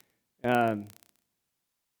Um,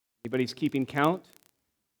 anybody's keeping count?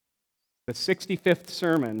 The 65th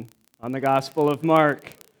sermon on the Gospel of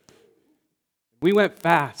Mark. We went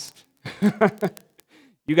fast.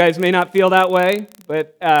 You guys may not feel that way,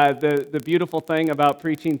 but the beautiful thing about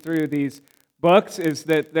preaching through these books is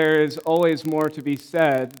that there is always more to be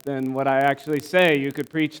said than what I actually say. You could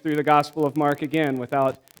preach through the Gospel of Mark again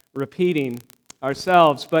without repeating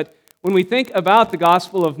ourselves. But when we think about the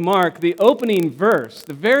Gospel of Mark, the opening verse,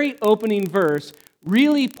 the very opening verse,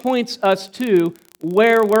 really points us to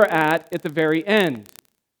where we're at the very end.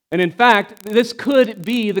 And in fact, this could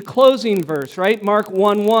be the closing verse, right? Mark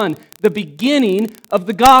 1:1, the beginning of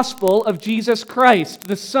the gospel of Jesus Christ,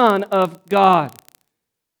 the Son of God.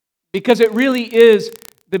 Because it really is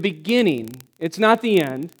the beginning, it's not the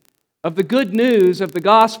end, of the good news of the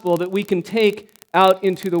gospel that we can take out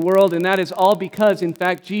into the world. And that is all because, in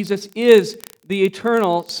fact, Jesus is the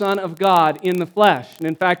eternal Son of God in the flesh. And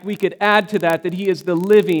in fact, we could add to that He is the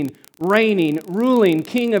living, reigning, ruling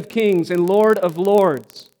King of kings and Lord of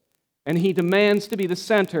lords. And He demands to be the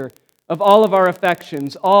center of all of our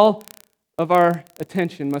affections. All of our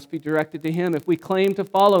attention must be directed to Him. If we claim to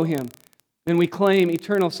follow Him, then we claim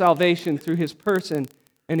eternal salvation through His person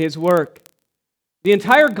and His work. The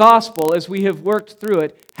entire gospel, as we have worked through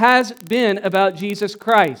it, has been about Jesus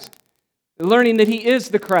Christ. Learning that He is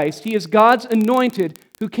the Christ. He is God's anointed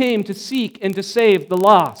who came to seek and to save the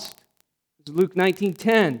lost. Luke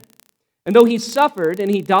 19:10. And though He suffered and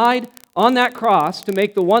He died on that cross to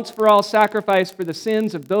make the once-for-all sacrifice for the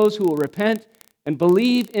sins of those who will repent and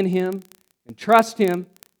believe in Him and trust Him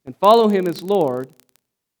and follow Him as Lord,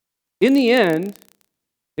 in the end,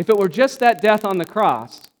 if it were just that death on the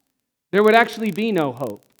cross, there would actually be no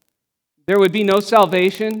hope. There would be no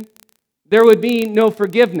salvation. There would be no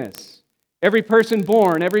forgiveness. Every person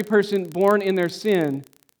born in their sin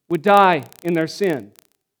would die in their sin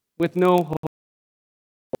with no hope.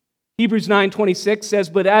 Hebrews 9:26 says,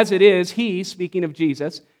 "But as it is, He," speaking of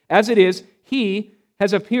Jesus, "as it is, He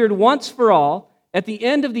has appeared once for all at the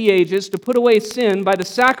end of the ages to put away sin by the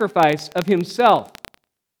sacrifice of Himself."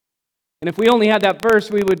 And if we only had that verse,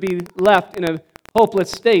 we would be left in a hopeless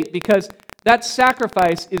state because that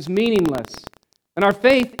sacrifice is meaningless. And our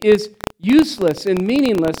faith is useless and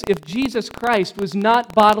meaningless if Jesus Christ was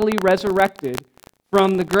not bodily resurrected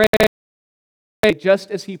from the grave, just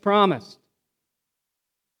as He promised.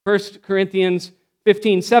 1 Corinthians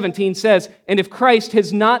 15:17 says, "And if Christ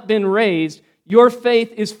has not been raised, your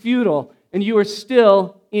faith is futile, and you are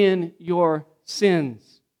still in your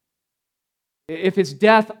sins." If His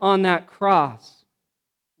death on that cross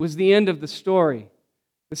was the end of the story,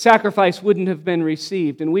 the sacrifice wouldn't have been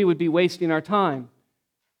received, and we would be wasting our time.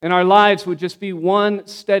 And our lives would just be one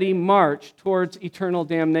steady march towards eternal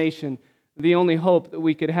damnation. The only hope that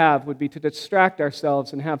we could have would be to distract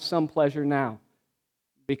ourselves and have some pleasure now,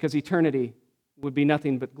 because eternity would be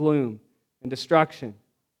nothing but gloom and destruction.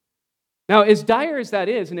 Now, as dire as that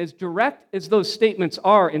is, and as direct as those statements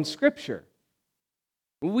are in Scripture,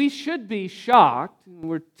 we should be shocked, and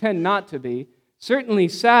we tend not to be, certainly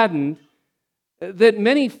saddened, that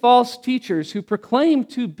many false teachers who proclaim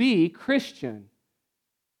to be Christian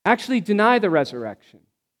actually deny the resurrection.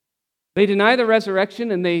 They deny the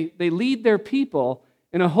resurrection, and they lead their people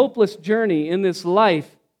in a hopeless journey in this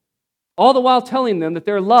life, all the while telling them that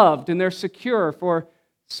they're loved and they're secure for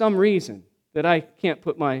some reason that I can't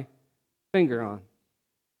put my finger on.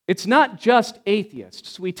 It's not just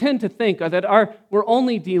atheists. We tend to think that we're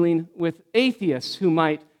only dealing with atheists who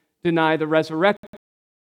might deny the resurrection.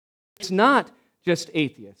 It's not just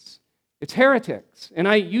atheists. It's heretics. And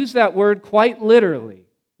I use that word quite literally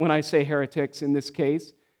when I say heretics in this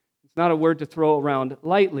case. It's not a word to throw around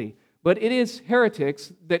lightly. But it is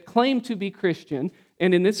heretics that claim to be Christian,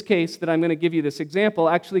 and in this case that I'm going to give you this example,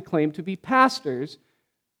 actually claim to be pastors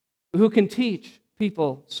who can teach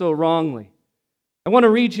people so wrongly. I want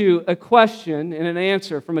to read you a question and an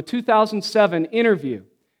answer from a 2007 interview.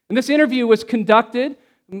 And this interview was conducted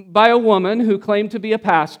by a woman who claimed to be a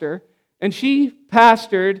pastor, and she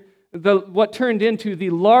pastored what turned into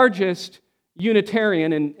the largest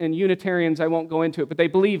Unitarian, and Unitarians, I won't go into it, but they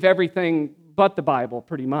believe everything but the Bible,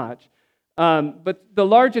 pretty much. But the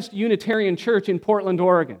largest Unitarian church in Portland,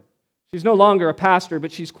 Oregon. She's no longer a pastor,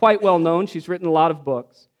 but she's quite well known. She's written a lot of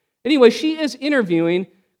books. Anyway, she is interviewing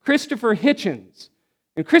Christopher Hitchens.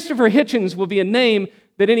 And Christopher Hitchens will be a name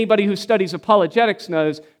that anybody who studies apologetics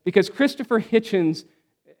knows, because Christopher Hitchens,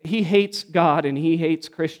 he hates God and he hates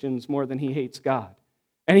Christians more than he hates God.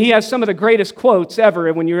 And he has some of the greatest quotes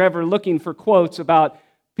ever when you're ever looking for quotes about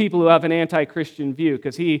people who have an anti-Christian view,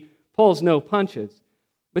 because he pulls no punches.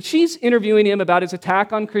 But she's interviewing him about his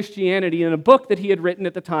attack on Christianity in a book that he had written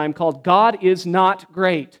at the time called God Is Not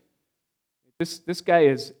Great. This guy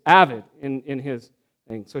is avid in his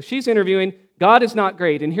thing. So she's interviewing, God is not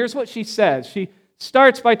great. And here's what she says. She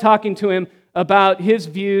starts by talking to him about his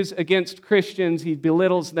views against Christians. He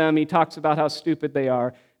belittles them. He talks about how stupid they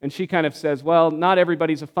are. And she kind of says, well, not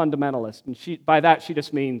everybody's a fundamentalist. And by that, she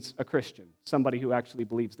just means a Christian, somebody who actually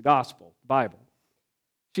believes the gospel, the Bible.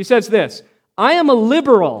 She says this, I am a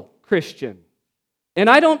liberal Christian, and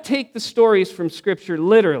I don't take the stories from Scripture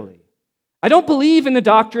literally. I don't believe in the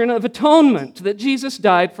doctrine of atonement, that Jesus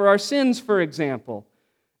died for our sins, for example.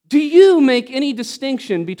 Do you make any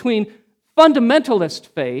distinction between fundamentalist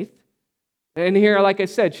faith, and here, like I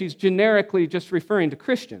said, she's generically just referring to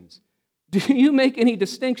Christians. Do you make any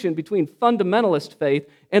distinction between fundamentalist faith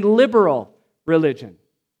and liberal religion?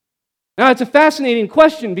 Now, it's a fascinating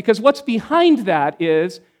question because what's behind that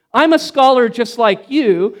is, I'm a scholar just like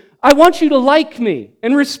you. I want you to like me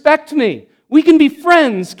and respect me. We can be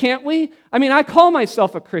friends, can't we? I mean, I call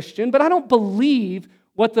myself a Christian, but I don't believe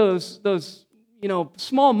what those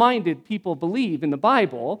small-minded people believe in the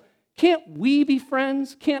Bible. Can't we be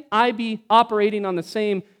friends? Can't I be operating on the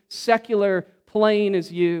same secular plane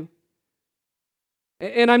as you?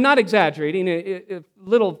 And I'm not exaggerating. A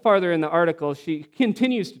little farther in the article, she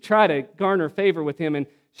continues to try to garner favor with him, and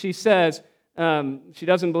she says she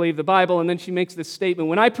doesn't believe the Bible, and then she makes this statement,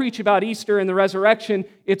 when I preach about Easter and the resurrection,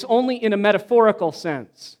 it's only in a metaphorical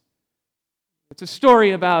sense. It's a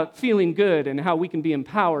story about feeling good and how we can be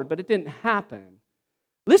empowered, but it didn't happen.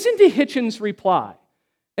 Listen to Hitchens' reply.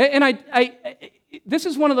 And this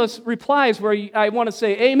is one of those replies where I want to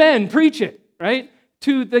say, amen, preach it, right?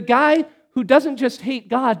 To the guy who doesn't just hate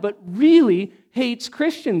God, but really hates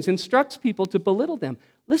Christians, instructs people to belittle them.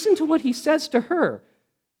 Listen to what he says to her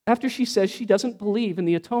after she says she doesn't believe in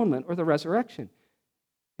the atonement or the resurrection.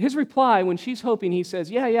 His reply, when she's hoping, he says,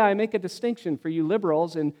 yeah, I make a distinction for you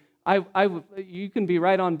liberals, and you can be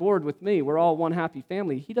right on board with me. We're all one happy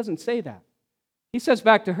family. He doesn't say that. He says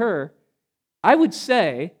back to her, I would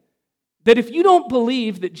say that if you don't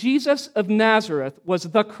believe that Jesus of Nazareth was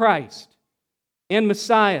the Christ and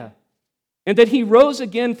Messiah, and that he rose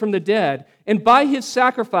again from the dead, and by his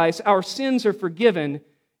sacrifice our sins are forgiven,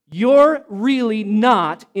 you're really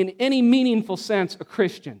not, in any meaningful sense, a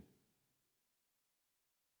Christian.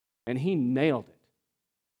 And he nailed it.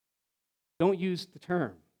 Don't use the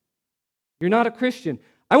term. You're not a Christian.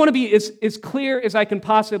 I want to be as clear as I can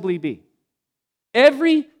possibly be.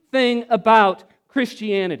 Everything about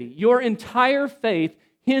Christianity, your entire faith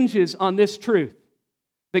hinges on this truth,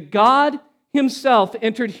 that God himself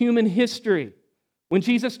entered human history when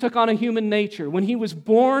Jesus took on a human nature, when he was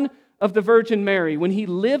born of the Virgin Mary, when he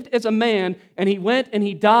lived as a man and he went and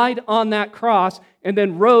he died on that cross and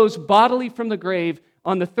then rose bodily from the grave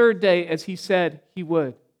on the third day as he said he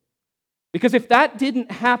would. Because if that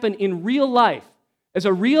didn't happen in real life, as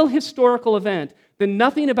a real historical event, then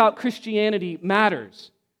nothing about Christianity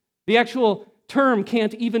matters. The actual term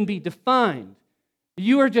can't even be defined.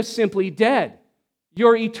 You are just simply dead.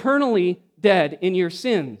 You're eternally dead in your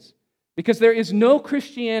sins. Because there is no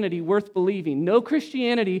Christianity worth believing, no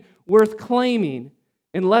Christianity worth claiming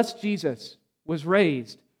unless Jesus was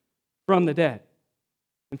raised from the dead.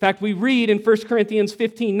 In fact, we read in 1 Corinthians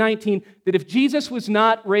 15:19 that if Jesus was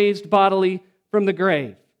not raised bodily from the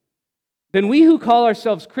grave, then we who call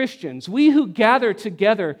ourselves Christians, we who gather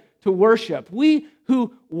together to worship, we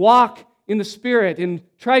who walk in the Spirit and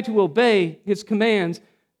try to obey his commands,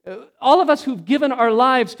 all of us who've given our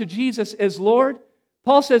lives to Jesus as Lord,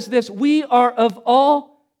 Paul says this, we are of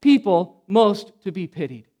all people most to be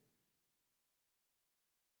pitied.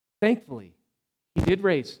 Thankfully, he did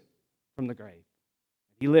raise from the grave.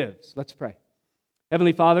 He lives. Let's pray.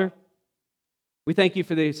 Heavenly Father, we thank you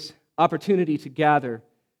for this opportunity to gather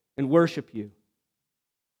and worship you.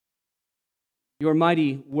 Your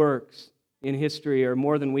mighty works in history are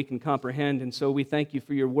more than we can comprehend, and so we thank you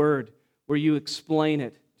for your word, where you explain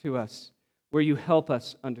it to us, where you help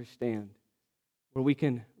us understand, where we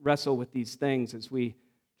can wrestle with these things as we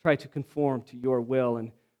try to conform to your will.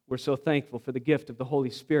 And we're so thankful for the gift of the Holy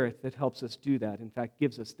Spirit that helps us do that, in fact,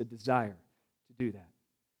 gives us the desire to do that.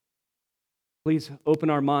 Please open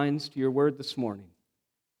our minds to your word this morning.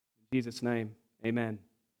 In Jesus' name, amen.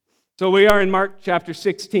 So we are in Mark chapter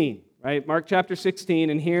 16, right? Mark chapter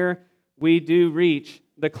 16, and here we do reach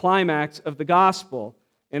the climax of the gospel.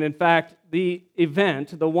 And in fact, the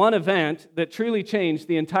one event that truly changed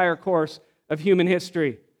the entire course of human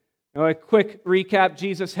history. Now, a quick recap,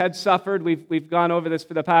 Jesus had suffered. We've gone over this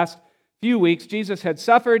for the past few weeks. Jesus had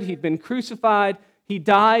suffered. He'd been crucified. He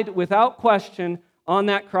died without question on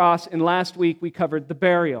that cross, and last week we covered the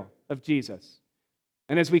burial of Jesus.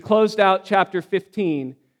 And as we closed out chapter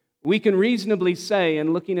 15, we can reasonably say,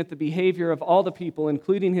 in looking at the behavior of all the people,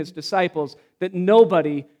 including his disciples, that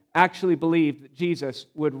nobody actually believed that Jesus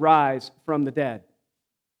would rise from the dead.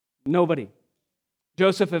 Nobody.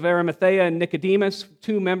 Joseph of Arimathea and Nicodemus,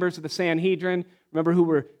 two members of the Sanhedrin, remember, who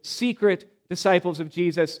were secret disciples of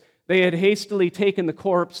Jesus, they had hastily taken the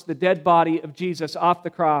corpse, the dead body of Jesus, off the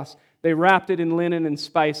cross. They wrapped it in linen and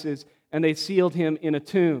spices, and they sealed him in a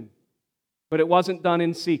tomb. But it wasn't done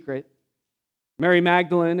in secret. Mary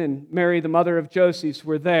Magdalene and Mary, the mother of Joses,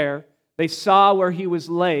 were there. They saw where he was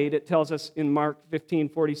laid, it tells us in Mark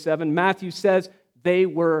 15:47. Matthew says they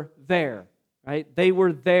were there, right? They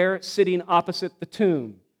were there sitting opposite the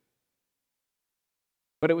tomb.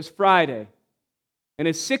 But it was Friday. And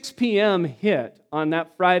as 6 p.m. hit on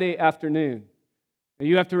that Friday afternoon, and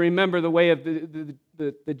you have to remember the way of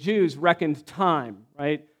the Jews reckoned time,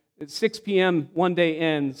 right? At 6 p.m. one day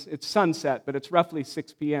ends, it's sunset, but it's roughly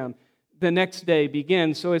 6 p.m. The next day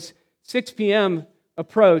begins. So as 6 p.m.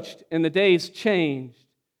 approached and the days changed,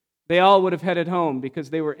 they all would have headed home because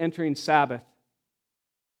they were entering Sabbath.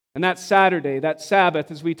 And that Saturday, that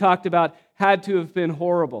Sabbath, as we talked about, had to have been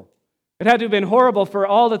horrible. It had to have been horrible for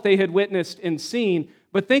all that they had witnessed and seen.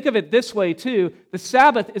 But think of it this way, too. The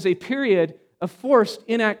Sabbath is a period of forced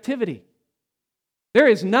inactivity. There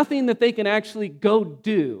is nothing that they can actually go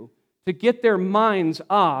do to get their minds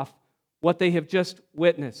off what they have just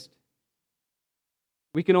witnessed.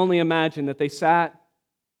 We can only imagine that they sat,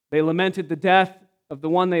 they lamented the death of the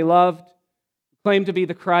one they loved, claimed to be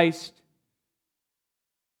the Christ,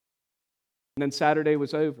 and then Saturday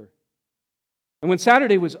was over. And when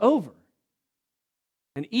Saturday was over,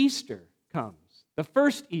 and Easter comes, the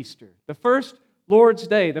first Easter, the first Lord's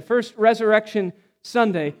Day, the first Resurrection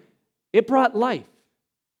Sunday, it brought life.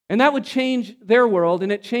 And that would change their world,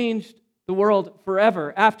 and it changed the world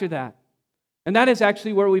forever after that. And that is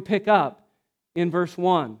actually where we pick up in verse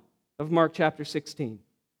 1 of Mark chapter 16.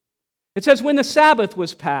 It says, when the Sabbath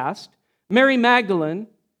was past, Mary Magdalene,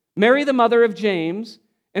 Mary the mother of James,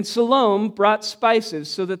 and Salome brought spices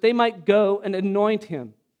so that they might go and anoint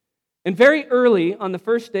him. And very early on the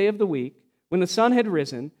first day of the week, when the sun had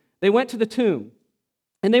risen, they went to the tomb.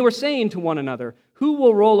 And they were saying to one another, who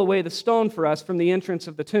will roll away the stone for us from the entrance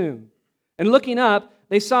of the tomb? And looking up,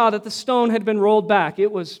 they saw that the stone had been rolled back.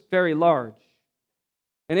 It was very large.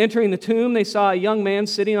 And entering the tomb, they saw a young man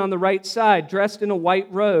sitting on the right side, dressed in a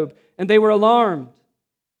white robe, and they were alarmed.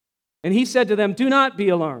 And he said to them, do not be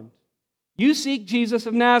alarmed. You seek Jesus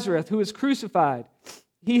of Nazareth, who is crucified.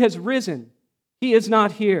 He has risen. He is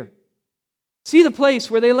not here. See the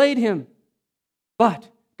place where they laid him. But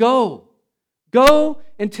go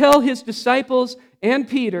and tell his disciples and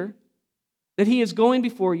Peter that he is going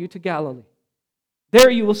before you to Galilee. There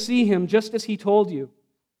you will see him just as he told you.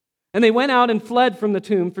 And they went out and fled from the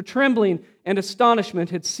tomb, for trembling and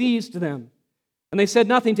astonishment had seized them. And they said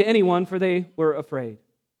nothing to anyone, for they were afraid.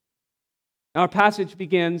 Now our passage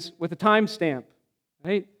begins with a timestamp,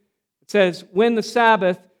 right? It says, when the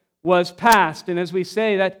Sabbath was past. And as we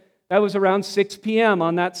say, that was around 6 p.m.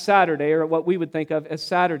 on that Saturday, or what we would think of as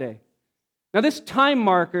Saturday. Now this time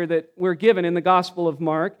marker that we're given in the Gospel of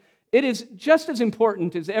Mark, it is just as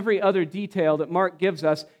important as every other detail that Mark gives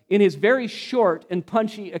us in his very short and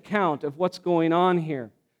punchy account of what's going on here.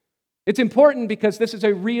 It's important because this is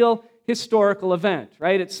a real historical event,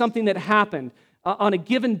 right? It's something that happened on a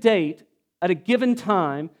given date, at a given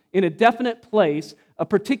time, in a definite place. A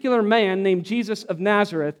particular man named Jesus of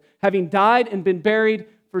Nazareth, having died and been buried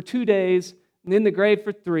for 2 days and in the grave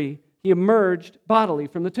for 3, he emerged bodily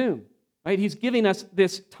from the tomb, right? He's giving us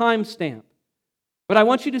this timestamp. But I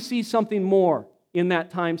want you to see something more in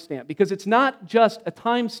that timestamp, because it's not just a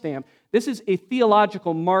timestamp. This is a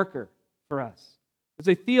theological marker for us. It's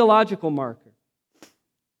a theological marker.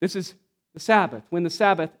 This is the Sabbath, when the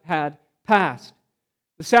Sabbath had passed.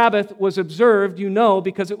 The Sabbath was observed, you know,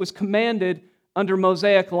 because it was commanded under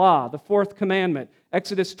Mosaic law, the fourth commandment,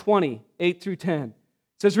 Exodus 20, 8 through 10. It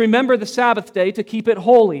says, remember the Sabbath day to keep it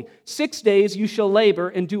holy. 6 days you shall labor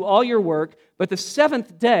and do all your work, but the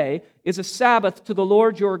seventh day is a Sabbath to the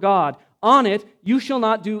Lord your God. On it you shall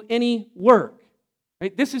not do any work.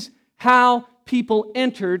 Right? This is how people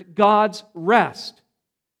entered God's rest.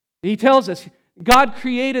 He tells us, God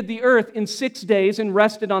created the earth in 6 days and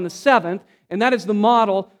rested on the seventh, and that is the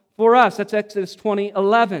model for us. That's Exodus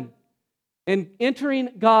 20:11. And entering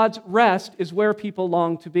God's rest is where people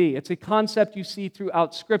long to be. It's a concept you see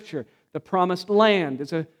throughout Scripture. The promised land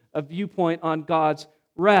is a viewpoint on God's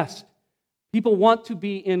rest. People want to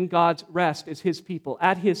be in God's rest as His people,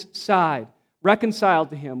 at His side, reconciled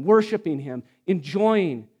to Him, worshiping Him,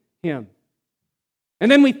 enjoying Him. And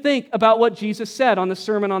then we think about what Jesus said on the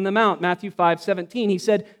Sermon on the Mount, Matthew 5:17. He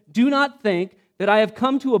said, "Do not think that I have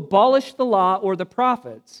come to abolish the law or the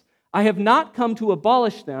prophets. I have not come to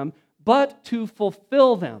abolish them, but to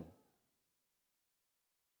fulfill them."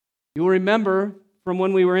 You'll remember from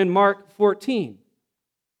when we were in Mark 14,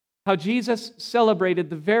 how Jesus celebrated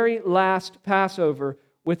the very last Passover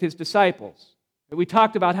with His disciples. We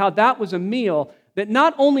talked about how that was a meal that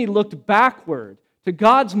not only looked backward to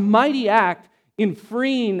God's mighty act in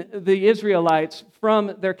freeing the Israelites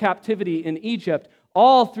from their captivity in Egypt,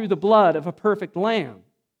 all through the blood of a perfect lamb,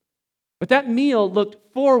 but that meal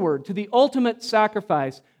looked forward to the ultimate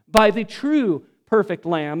sacrifice by the true perfect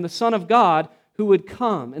lamb, the Son of God, who would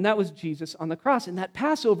come, and that was Jesus on the cross. And that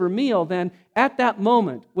Passover meal then, at that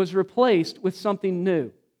moment, was replaced with something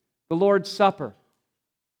new, the Lord's Supper.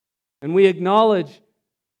 And we acknowledge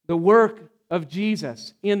the work of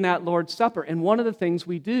Jesus in that Lord's Supper. And one of the things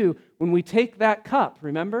we do when we take that cup,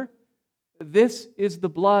 remember? This is the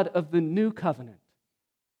blood of the new covenant.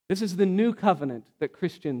 This is the new covenant that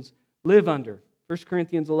Christians live under. 1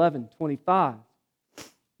 Corinthians 11:25.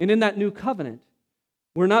 And in that new covenant,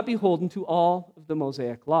 we're not beholden to all of the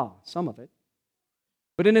Mosaic law, some of it.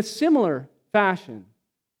 But in a similar fashion,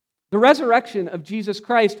 the resurrection of Jesus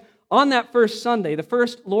Christ on that first Sunday, the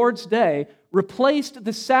first Lord's Day, replaced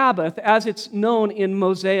the Sabbath as it's known in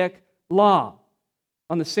Mosaic law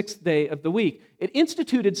on the sixth day of the week. It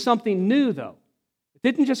instituted something new, though. It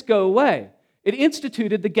didn't just go away. It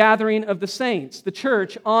instituted the gathering of the saints, the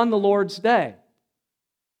church, on the Lord's Day.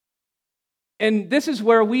 And this is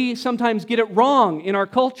where we sometimes get it wrong in our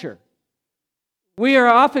culture. We are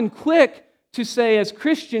often quick to say, as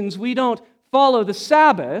Christians, we don't follow the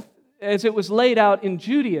Sabbath as it was laid out in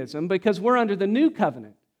Judaism because we're under the new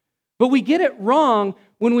covenant. But we get it wrong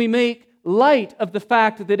when we make light of the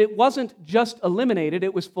fact that it wasn't just eliminated,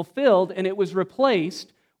 it was fulfilled and it was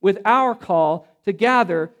replaced with our call to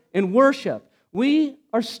gather and worship. We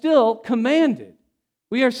are still commanded.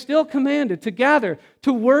 We are still commanded to gather,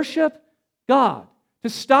 to worship God, to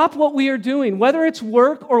stop what we are doing, whether it's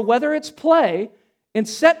work or whether it's play, and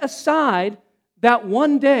set aside that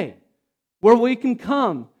one day where we can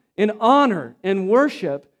come and honor and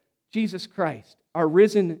worship Jesus Christ, our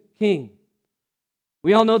risen King.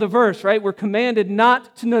 We all know the verse, right? We're commanded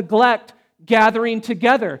not to neglect gathering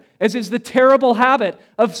together, as is the terrible habit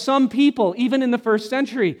of some people, even in the first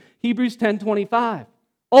century. Hebrews 10:25.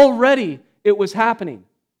 Already it was happening.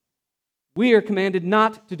 We are commanded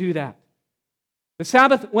not to do that. The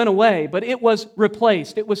Sabbath went away, but it was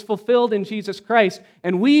replaced. It was fulfilled in Jesus Christ,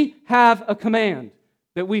 and we have a command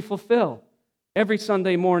that we fulfill every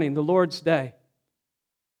Sunday morning, the Lord's Day.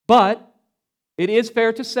 But it is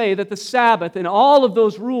fair to say that the Sabbath and all of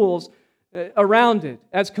those rules around it,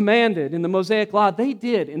 as commanded in the Mosaic Law, they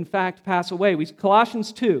did, in fact, pass away.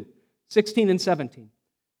 Colossians 2:16 and 17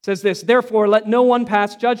 says this, "Therefore, let no one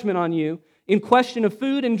pass judgment on you in question of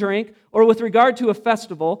food and drink, or with regard to a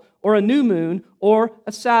festival, or a new moon, or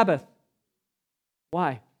a Sabbath."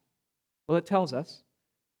 Why? Well, it tells us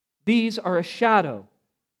these are a shadow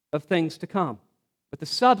of things to come, but the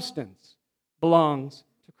substance belongs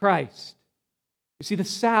to Christ. You see, the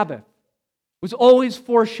Sabbath was always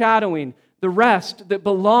foreshadowing the rest that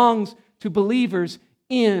belongs to believers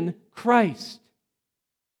in Christ.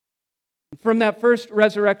 From that first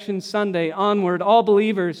Resurrection Sunday onward, all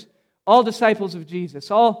believers, all disciples of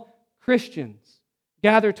Jesus, all Christians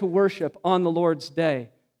gather to worship on the Lord's Day.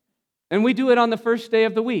 And we do it on the first day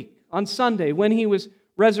of the week, on Sunday, when He was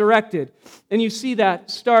resurrected. And you see that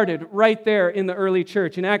started right there in the early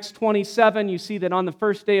church. In Acts 27, you see that on the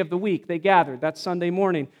first day of the week they gathered. That's Sunday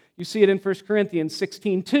morning. You see it in 1 Corinthians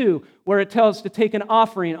 16:2, where it tells to take an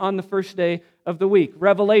offering on the first day of the week.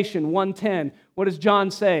 Revelation 1:10, what does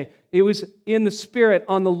John say? It was in the Spirit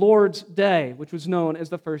on the Lord's Day, which was known as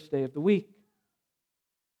the first day of the week.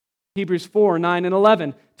 Hebrews 4:9 and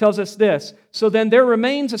 11 tells us this, "So then there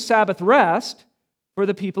remains a Sabbath rest for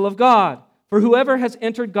the people of God. For whoever has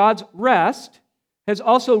entered God's rest has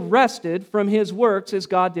also rested from his works as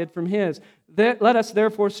God did from His. Let us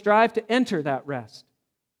therefore strive to enter that rest,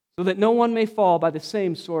 so that no one may fall by the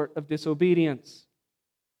same sort of disobedience."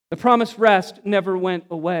 The promised rest never went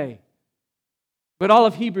away. But all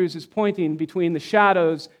of Hebrews is pointing between the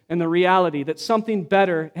shadows and the reality that something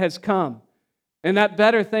better has come. And that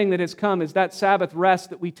better thing that has come is that Sabbath rest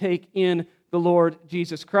that we take in the Lord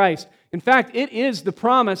Jesus Christ. In fact, it is the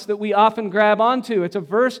promise that we often grab onto. It's a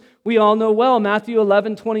verse we all know well, Matthew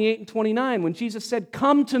 11:28 and 29, when Jesus said,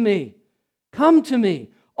 come to me,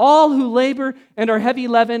 all who labor and are heavy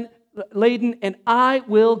laden, and I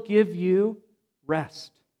will give you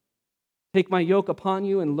rest. Take my yoke upon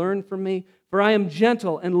you and learn from me, for I am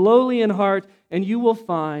gentle and lowly in heart, and you will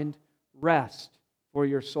find rest for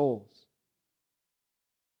your souls.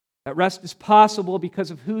 That rest is possible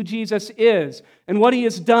because of who Jesus is and what He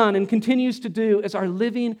has done and continues to do as our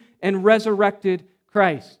living and resurrected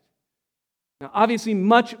Christ. Now, obviously,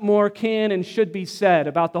 much more can and should be said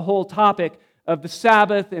about the whole topic of the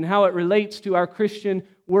Sabbath and how it relates to our Christian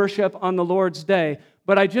worship on the Lord's Day.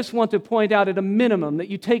 But I just want to point out at a minimum that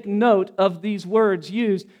you take note of these words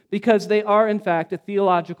used because they are, in fact, a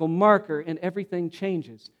theological marker, and everything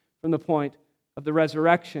changes from the point of the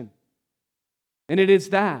resurrection. And it is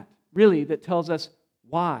that, really, that tells us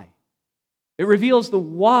why. It reveals the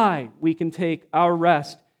why we can take our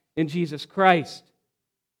rest in Jesus Christ.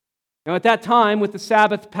 Now, at that time, with the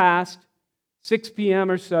Sabbath past, 6 p.m.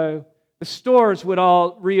 or so, the stores would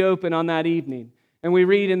all reopen on that evening. And we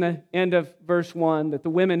read in the end of verse 1 that the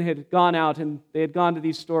women had gone out and they had gone to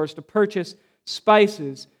these stores to purchase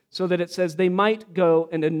spices so that it says they might go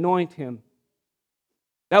and anoint him.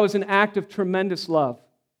 That was an act of tremendous love.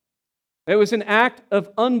 It was an act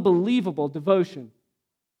of unbelievable devotion.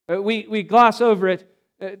 We gloss over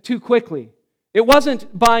it too quickly. It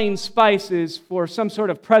wasn't buying spices for some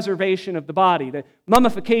sort of preservation of the body. The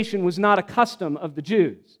mummification was not a custom of the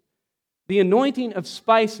Jews. The anointing of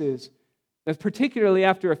spices, particularly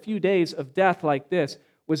after a few days of death like this,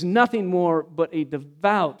 was nothing more but a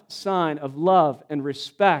devout sign of love and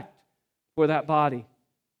respect for that body.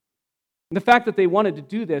 And the fact that they wanted to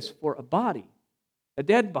do this for a body, a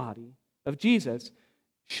dead body of Jesus,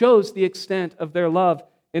 shows the extent of their love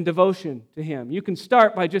and devotion to Him. You can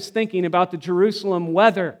start by just thinking about the Jerusalem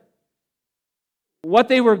weather. What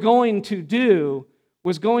they were going to do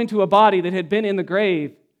was going to a body that had been in the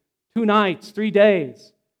grave 2 nights, 3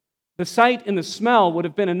 days. The sight and the smell would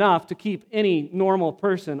have been enough to keep any normal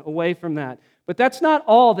person away from that. But that's not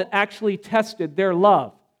all that actually tested their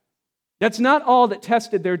love. That's not all that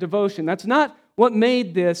tested their devotion. That's not what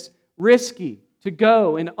made this risky to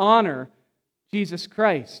go and honor Jesus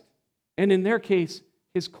Christ. And in their case,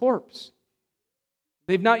 His corpse.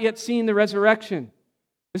 They've not yet seen the resurrection.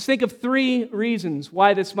 Let's think of 3 reasons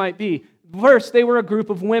why this might be. First, they were a group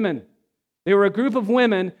of women. They were a group of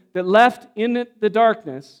women that left in the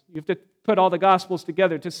darkness. You have to put all the Gospels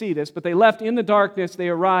together to see this, but they left in the darkness, they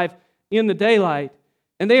arrive in the daylight,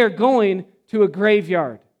 and they are going to a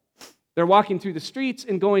graveyard. They're walking through the streets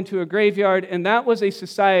and going to a graveyard, and that was a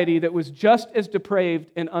society that was just as depraved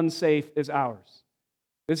and unsafe as ours.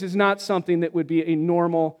 This is not something that would be a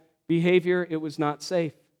normal behavior. It was not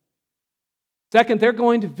safe. Second, they're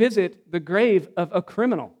going to visit the grave of a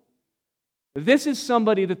criminal. This is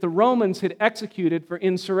somebody that the Romans had executed for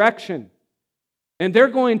insurrection. And they're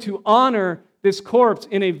going to honor this corpse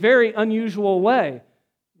in a very unusual way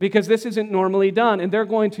because this isn't normally done. And they're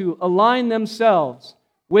going to align themselves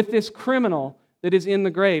with this criminal that is in the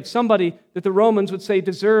grave, somebody that the Romans would say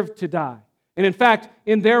deserved to die. And in fact,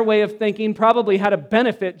 in their way of thinking, probably had a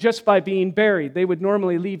benefit just by being buried. They would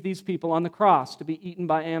normally leave these people on the cross to be eaten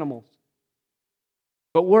by animals.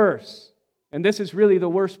 But worse, and this is really the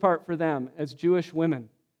worst part for them as Jewish women,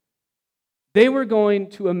 they were going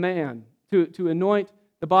to a man, to anoint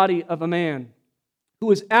the body of a man who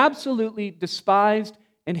was absolutely despised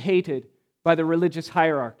and hated by the religious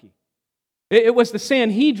hierarchy. It was the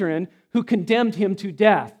Sanhedrin who condemned him to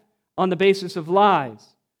death on the basis of lies.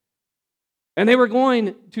 And they were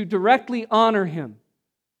going to directly honor him.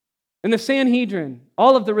 And the Sanhedrin,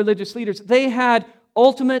 all of the religious leaders, they had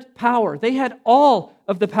ultimate power. They had all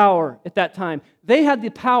of the power at that time. They had the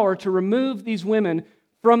power to remove these women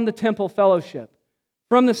from the temple fellowship,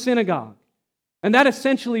 from the synagogue. And that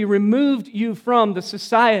essentially removed you from the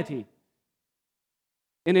society.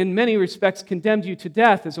 And in many respects condemned you to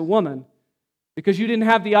death as a woman because you didn't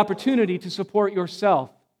have the opportunity to support yourself.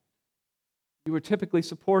 You were typically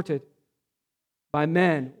supported by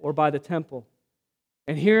men or by the temple.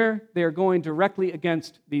 And here they are going directly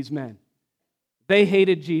against these men. They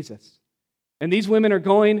hated Jesus. And these women are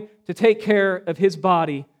going to take care of His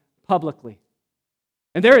body publicly.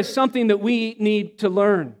 And there is something that we need to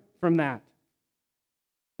learn from that.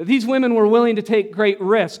 These women were willing to take great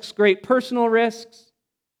risks, great personal risks.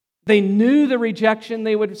 They knew the rejection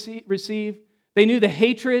they would receive. They knew the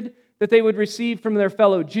hatred that they would receive from their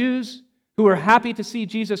fellow Jews who were happy to see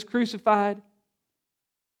Jesus crucified.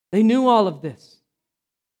 They knew all of this.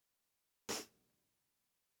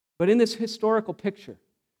 But in this historical picture,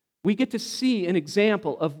 we get to see an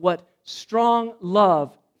example of what strong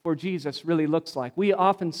love for Jesus really looks like. We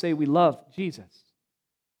often say we love Jesus.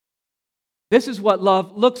 This is what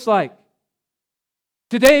love looks like.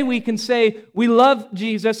 Today we can say we love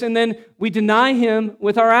Jesus and then we deny him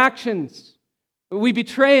with our actions. We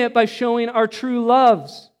betray it by showing our true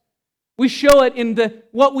loves. We show it in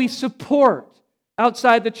what we support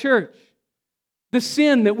outside the church. The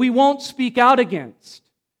sin that we won't speak out against.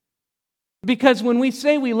 Because when we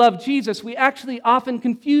say we love Jesus, we actually often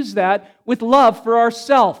confuse that with love for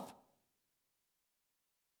ourselves.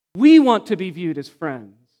 We want to be viewed as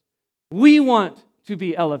friends. We want to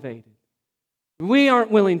be elevated. We aren't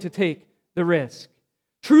willing to take the risk.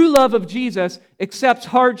 True love of Jesus accepts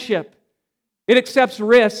hardship. It accepts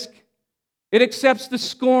risk. It accepts the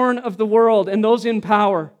scorn of the world and those in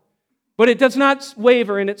power. But it does not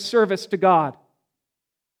waver in its service to God.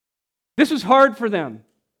 This was hard for them.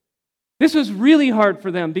 This was really hard for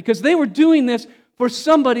them because they were doing this for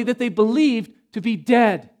somebody that they believed to be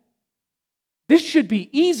dead. This should be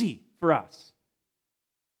easy for us.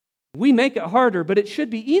 We make it harder, but it should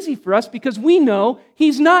be easy for us because we know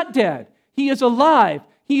he's not dead. He is alive.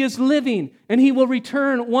 He is living, and he will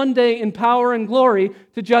return one day in power and glory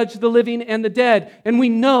to judge the living and the dead. And we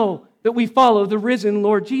know that we follow the risen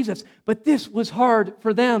Lord Jesus. But this was hard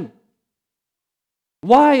for them.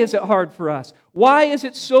 Why is it hard for us? Why is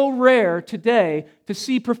it so rare today to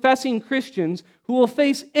see professing Christians who will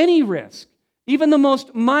face any risk, even the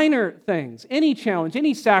most minor things, any challenge,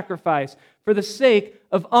 any sacrifice, for the sake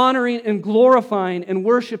of honoring and glorifying and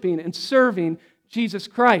worshiping and serving Jesus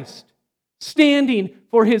Christ, standing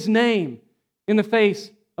for his name in the face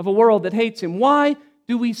of a world that hates him? Why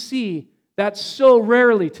do we see that so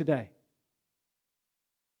rarely today?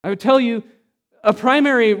 I would tell you a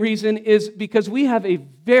primary reason is because we have a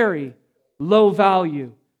very low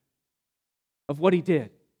value of what he did,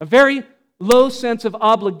 a very low sense of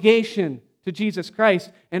obligation to Jesus Christ,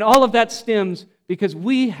 and all of that stems because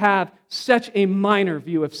we have such a minor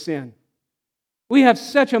view of sin. We have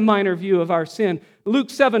such a minor view of our sin. Luke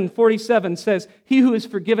 7:47 says, "He who is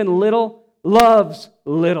forgiven little loves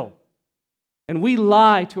little." And we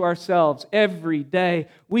lie to ourselves every day.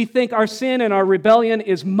 We think our sin and our rebellion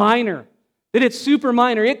is minor, that it's super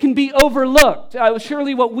minor. It can be overlooked.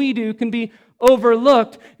 Surely what we do can be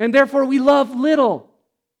overlooked, and therefore we love little.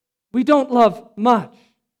 We don't love much.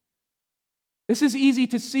 This is easy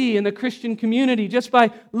to see in the Christian community just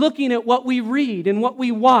by looking at what we read and what we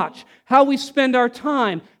watch, how we spend our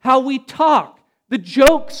time, how we talk, the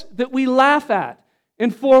jokes that we laugh at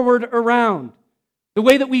and forward around, the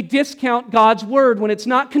way that we discount God's word when it's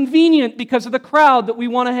not convenient because of the crowd that we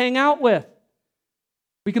want to hang out with.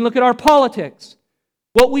 We can look at our politics,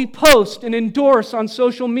 what we post and endorse on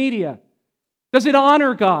social media. Does it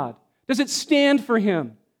honor God? Does it stand for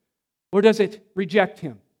him? Or does it reject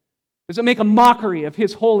him? Does it make a mockery of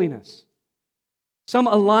his holiness? Some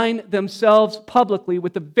align themselves publicly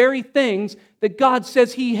with the very things that God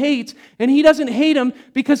says he hates, and he doesn't hate them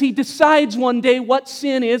because he decides one day what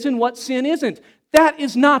sin is and what sin isn't. That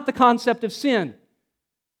is not the concept of sin.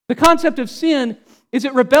 The concept of sin is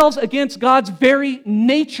it rebels against God's very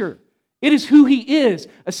nature. It is who he is.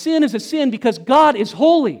 A sin is a sin because God is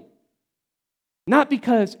holy, not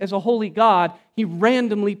because as a holy God, he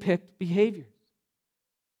randomly picked behavior.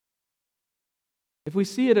 If we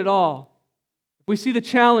see it at all, if we see the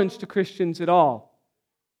challenge to Christians at all,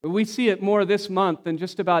 we see it more this month than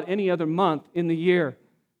just about any other month in the year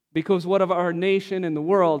because what of our nation and the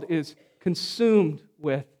world is consumed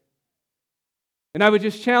with. And I would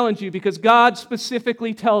just challenge you because God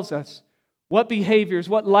specifically tells us what behaviors,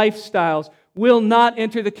 what lifestyles will not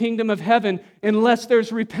enter the kingdom of heaven unless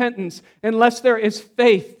there's repentance, unless there is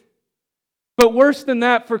faith. But worse than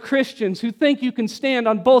that for Christians who think you can stand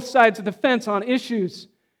on both sides of the fence on issues,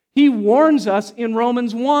 he warns us in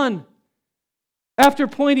Romans 1. After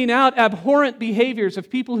pointing out abhorrent behaviors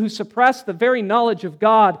of people who suppress the very knowledge of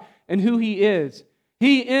God and who he is,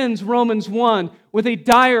 he ends Romans 1 with a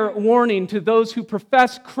dire warning to those who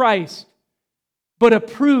profess Christ but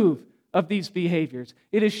approve of these behaviors.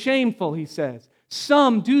 It is shameful, he says.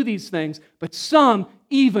 Some do these things, but some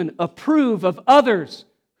even approve of others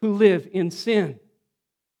who live in sin.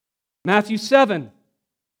 Matthew 7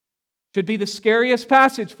 should be the scariest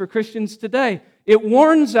passage for Christians today. It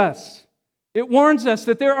warns us. It warns us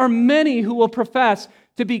that there are many who will profess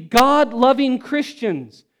to be God-loving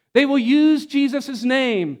Christians. They will use Jesus'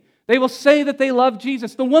 name. They will say that they love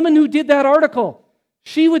Jesus. The woman who did that article,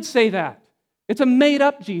 she would say that. It's a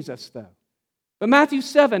made-up Jesus, though. But Matthew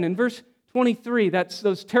 7 in verse 23, that's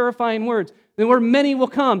those terrifying words. Then where many will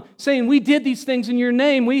come, saying, we did these things in your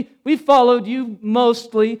name. We followed you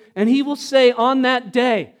mostly. And he will say on that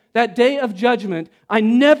day of judgment, I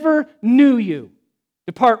never knew you.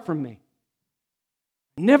 Depart from me.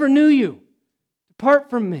 Never knew you. Depart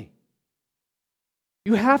from me.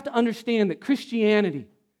 You have to understand that Christianity,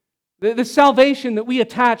 the salvation that we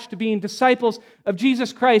attach to being disciples of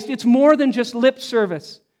Jesus Christ, it's more than just lip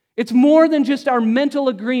service. It's more than just our mental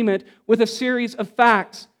agreement with a series of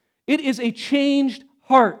facts. It is a changed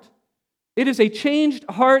heart. It is a changed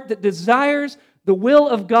heart that desires the will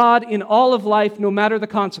of God in all of life, no matter the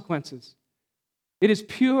consequences. It is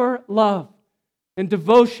pure love and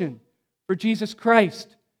devotion for Jesus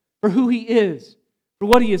Christ, for who He is, for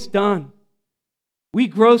what He has done. We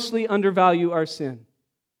grossly undervalue our sin.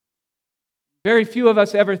 Very few of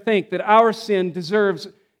us ever think that our sin deserves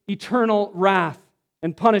eternal wrath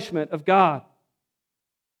and punishment of God.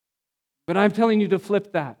 But I'm telling you to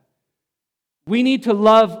flip that. We need to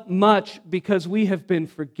love much because we have been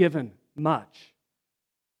forgiven much.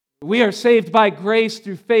 We are saved by grace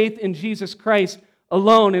through faith in Jesus Christ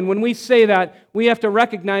alone. And when we say that, we have to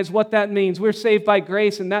recognize what that means. We're saved by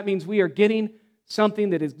grace, and that means we are getting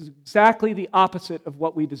something that is exactly the opposite of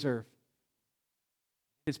what we deserve.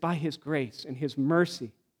 It is by His grace and His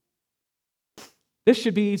mercy. This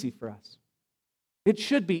should be easy for us. It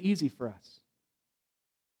should be easy for us.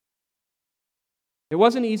 It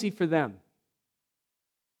wasn't easy for them.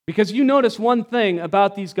 Because you notice one thing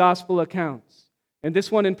about these gospel accounts, and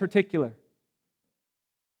this one in particular.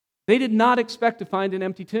 They did not expect to find an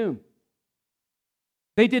empty tomb.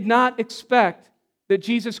 They did not expect that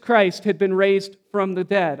Jesus Christ had been raised from the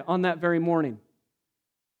dead on that very morning.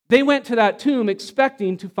 They went to that tomb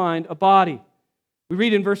expecting to find a body. We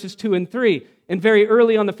read in verses 2 and 3, and very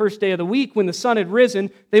early on the first day of the week, when the sun had risen,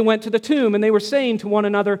 they went to the tomb, and they were saying to one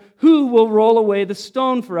another, "Who will roll away the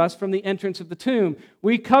stone for us from the entrance of the tomb?"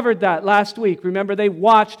 We covered that last week. Remember, they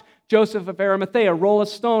watched Joseph of Arimathea roll a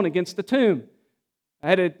stone against the tomb. I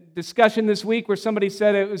had a discussion this week where somebody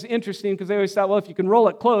said it was interesting because they always thought, well, if you can roll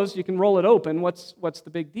it closed, you can roll it open. What's the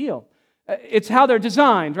big deal? It's how they're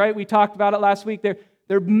designed, right? We talked about it last week.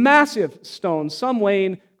 They're massive stones, some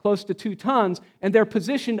weighing close to 2 tons, and they're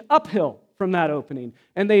positioned uphill from that opening.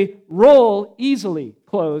 And they roll easily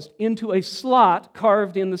closed into a slot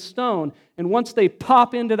carved in the stone. And once they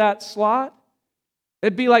pop into that slot,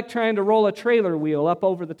 it'd be like trying to roll a trailer wheel up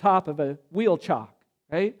over the top of a wheel chock,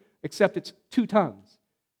 right? Except it's 2 tons,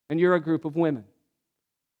 and you're a group of women.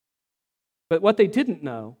 But what they didn't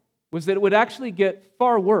know was that it would actually get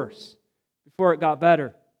far worse before it got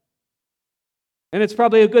better. And it's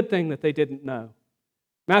probably a good thing that they didn't know.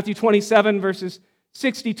 Matthew 27, verses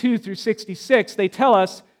 62 through 66, they tell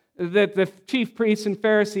us that the chief priests and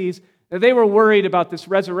Pharisees, they were worried about this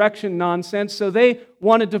resurrection nonsense, so they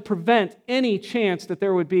wanted to prevent any chance that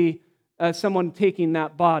there would be someone taking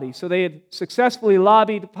that body. So they had successfully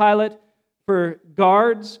lobbied Pilate for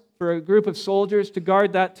guards, for a group of soldiers to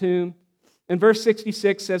guard that tomb. And verse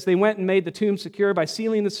 66 says, they went and made the tomb secure by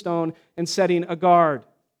sealing the stone and setting a guard.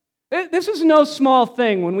 This is no small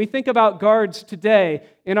thing. When we think about guards today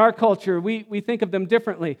in our culture, we think of them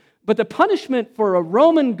differently. But the punishment for a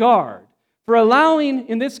Roman guard, for allowing,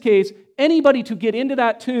 in this case, anybody to get into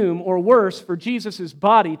that tomb, or worse, for Jesus'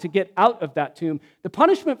 body to get out of that tomb, the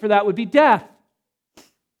punishment for that would be death.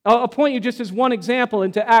 I'll point you just as one example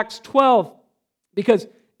into Acts 12, because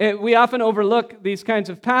we often overlook these kinds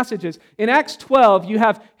of passages. In Acts 12, you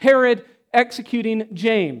have Herod executing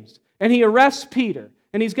James, and he arrests Peter.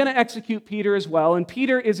 And he's going to execute Peter as well. And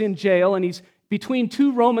Peter is in jail, and he's between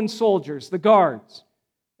 2 Roman soldiers, the guards.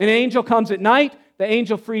 An angel comes at night. The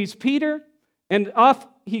angel frees Peter, and off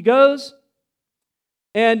he goes.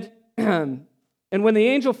 And when the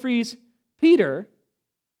angel frees Peter,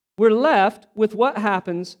 we're left with what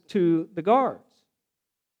happens to the guards.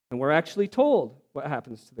 And we're actually told what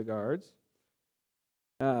happens to the guards.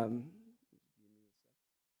 We're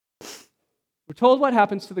told what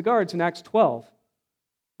happens to the guards in Acts 12.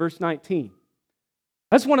 Verse 19.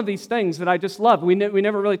 That's one of these things that I just love. We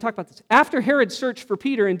never really talk about this. After Herod searched for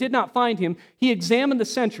Peter and did not find him, he examined the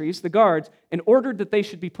sentries, the guards, and ordered that they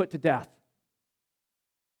should be put to death.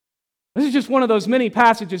 This is just one of those many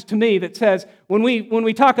passages to me that says when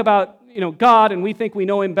we talk about God and we think we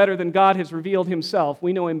know Him better than God has revealed Himself,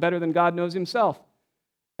 we know Him better than God knows Himself.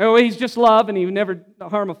 Oh, He's just love and He would never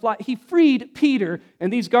harm a fly. He freed Peter,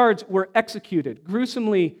 and these guards were executed,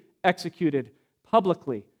 gruesomely executed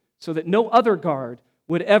publicly, so that no other guard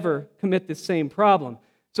would ever commit this same problem.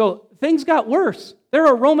 So things got worse. There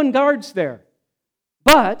are Roman guards there.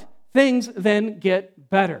 But things then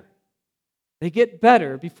get better. They get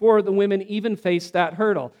better before the women even face that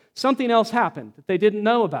hurdle. Something else happened that they didn't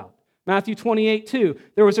know about. Matthew 28:2.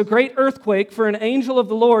 There was a great earthquake, for an angel of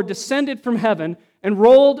the Lord descended from heaven and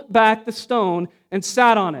rolled back the stone and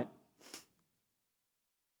sat on it.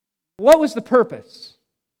 What was the purpose?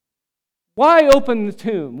 Why open the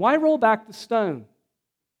tomb? Why roll back the stone?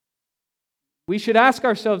 We should ask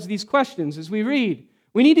ourselves these questions as we read.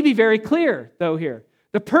 We need to be very clear, though, here.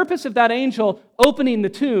 The purpose of that angel opening the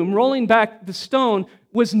tomb, rolling back the stone,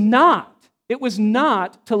 was not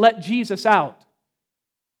to let Jesus out.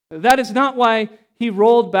 That is not why he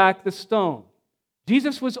rolled back the stone.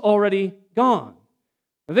 Jesus was already gone.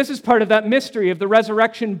 Now, this is part of that mystery of the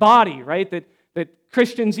resurrection body, right? That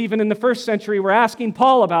Christians, even in the first century, were asking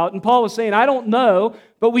Paul about. And Paul was saying, I don't know,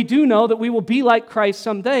 but we do know that we will be like Christ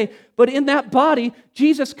someday. But in that body,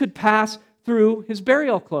 Jesus could pass through his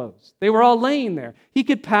burial clothes. They were all laying there. He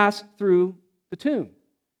could pass through the tomb.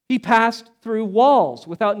 He passed through walls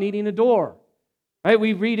without needing a door. Right?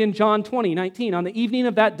 We read in John 20:19, on the evening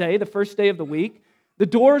of that day, the first day of the week, the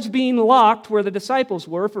doors being locked where the disciples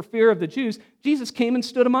were for fear of the Jews, Jesus came and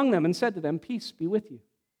stood among them and said to them, peace be with you.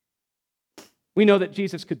 We know that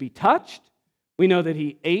Jesus could be touched. We know that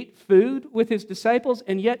he ate food with his disciples,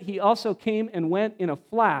 and yet he also came and went in a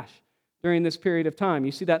flash during this period of time.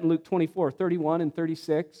 You see that in Luke 24:31 and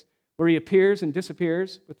 36, where he appears and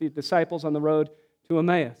disappears with the disciples on the road to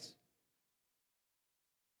Emmaus.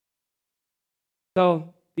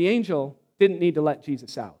 So the angel didn't need to let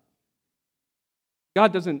Jesus out.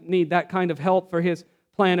 God doesn't need that kind of help for his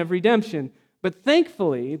plan of redemption. But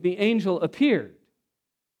thankfully, the angel appeared.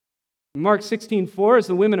 In Mark 16:4, as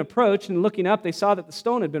the women approached and looking up, they saw that the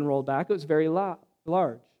stone had been rolled back. It was very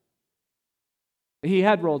large. He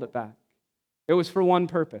had rolled it back. It was for one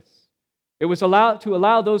purpose. It was to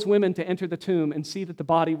allow those women to enter the tomb and see that the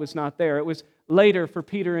body was not there. It was later for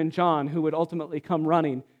Peter and John, who would ultimately come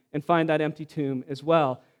running and find that empty tomb as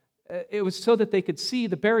well. It was so that they could see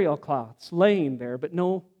the burial cloths laying there, but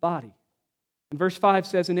no body. And verse 5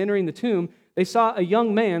 says, and entering the tomb, they saw a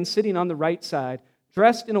young man sitting on the right side,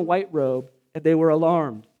 dressed in a white robe, and they were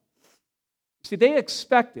alarmed. See, they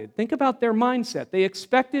expected, think about their mindset, they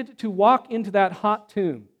expected to walk into that hot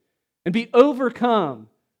tomb and be overcome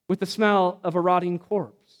with the smell of a rotting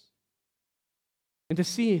corpse and to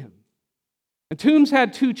see him. And tombs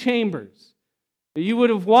had two chambers. You would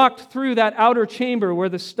have walked through that outer chamber where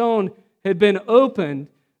the stone had been opened,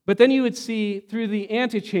 but then you would see through the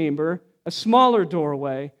antechamber a smaller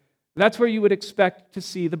doorway. That's where you would expect to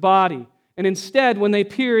see the body. And instead, when they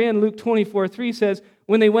peer in, Luke 24:3 says,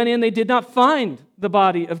 when they went in, they did not find the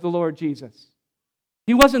body of the Lord Jesus.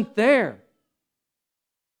 He wasn't there.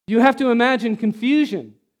 You have to imagine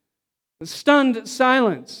confusion, stunned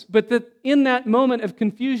silence. But that in that moment of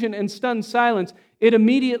confusion and stunned silence, it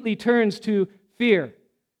immediately turns to fear.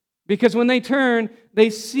 Because when they turn, they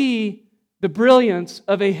see the brilliance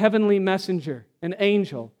of a heavenly messenger, an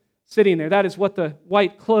angel, sitting there. That is what the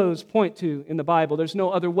white clothes point to in the Bible. There's no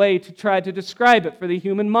other way to try to describe it for the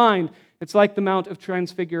human mind. It's like the Mount of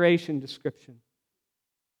Transfiguration description.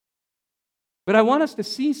 But I want us to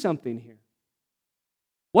see something here.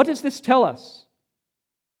 What does this tell us?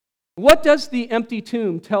 What does the empty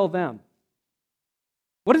tomb tell them?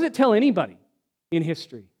 What does it tell anybody in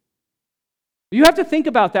history? You have to think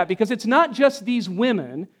about that because it's not just these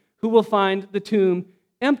women who will find the tomb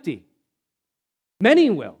empty. Many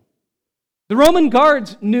will. The Roman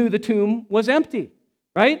guards knew the tomb was empty,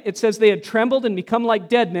 right? It says they had trembled and become like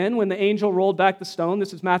dead men when the angel rolled back the stone.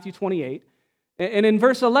 This is Matthew 28. And in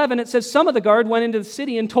verse 11, it says some of the guard went into the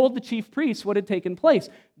city and told the chief priests what had taken place.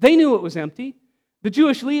 They knew it was empty. The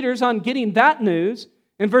Jewish leaders, on getting that news,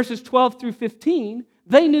 in verses 12 through 15,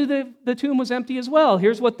 they knew that the tomb was empty as well.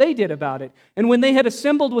 Here's what they did about it. And when they had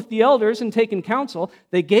assembled with the elders and taken counsel,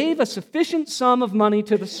 they gave a sufficient sum of money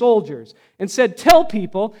to the soldiers and said, tell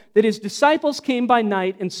people that his disciples came by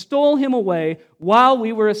night and stole him away while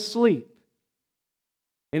we were asleep.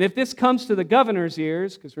 And if this comes to the governor's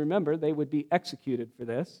ears, because remember, they would be executed for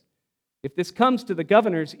this. If this comes to the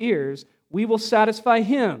governor's ears, we will satisfy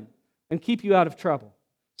him and keep you out of trouble.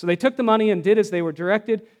 So they took the money and did as they were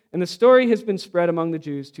directed, and the story has been spread among the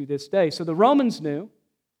Jews to this day. So the Romans knew.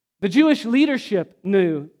 The Jewish leadership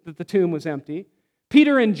knew that the tomb was empty.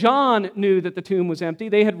 Peter and John knew that the tomb was empty.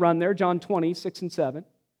 They had run there, John 20, 6 and 7.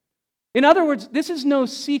 In other words, this is no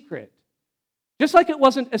secret. Just like it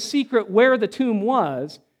wasn't a secret where the tomb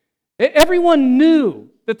was, everyone knew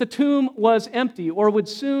that the tomb was empty or would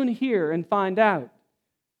soon hear and find out.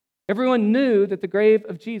 Everyone knew that the grave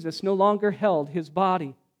of Jesus no longer held his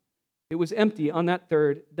body. It was empty on that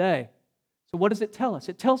third day. So what does it tell us?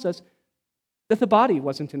 It tells us that the body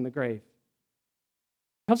wasn't in the grave.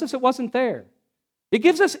 It tells us it wasn't there. It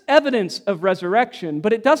gives us evidence of resurrection,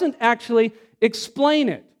 but it doesn't actually explain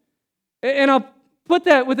it. And I'll put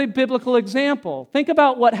that with a biblical example. Think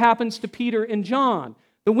about what happens to Peter and John.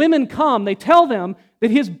 The women come, they tell them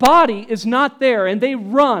that his body is not there, and they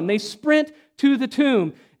run, they sprint to the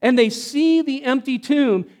tomb, and they see the empty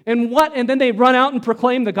tomb, and then they run out and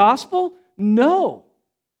proclaim the gospel? No.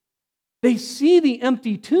 They see the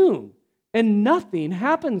empty tomb, and nothing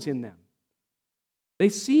happens in them. They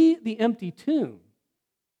see the empty tomb.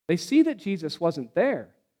 They see that Jesus wasn't there.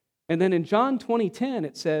 And then in John 20:10,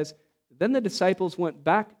 it says, then the disciples went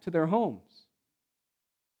back to their homes.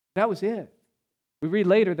 That was it. We read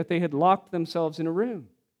later that they had locked themselves in a room.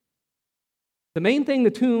 The main thing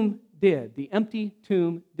the tomb did, the empty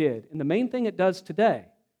tomb did, and the main thing it does today,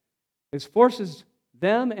 is forces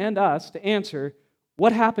them and us to answer,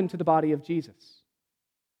 what happened to the body of Jesus?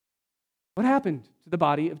 What happened to the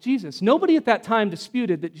body of Jesus? Nobody at that time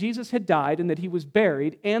disputed that Jesus had died and that he was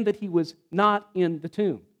buried and that he was not in the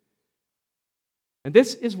tomb. And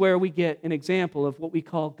this is where we get an example of what we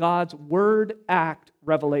call God's word-act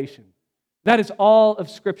revelation. That is all of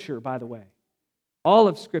Scripture, by the way. All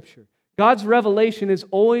of Scripture. God's revelation is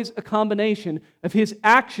always a combination of his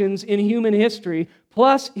actions in human history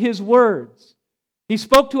plus his words. He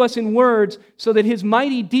spoke to us in words so that his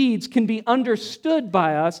mighty deeds can be understood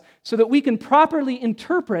by us so that we can properly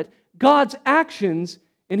interpret God's actions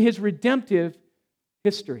in his redemptive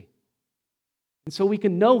history. And so we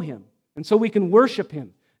can know him, and so we can worship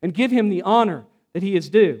him and give him the honor that he is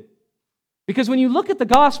due. Because when you look at the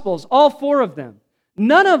Gospels, all four of them,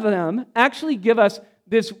 none of them actually give us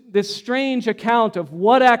this strange account of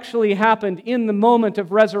what actually happened in the moment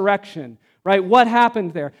of resurrection, right? What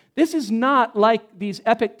happened there? This is not like these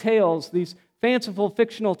epic tales, these fanciful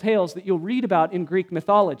fictional tales that you'll read about in Greek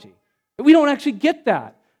mythology. We don't actually get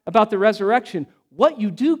that about the resurrection. What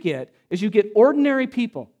you do get is you get ordinary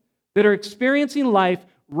people that are experiencing life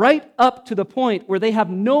right up to the point where they have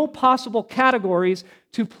no possible categories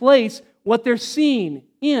to place what they're seeing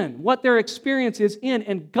in, what their experience is in,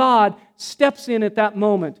 and God steps in at that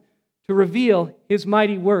moment to reveal his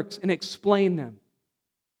mighty works and explain them.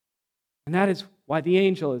 And that is why the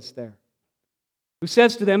angel is there, who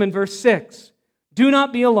says to them in verse 6, do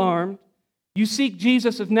not be alarmed. You seek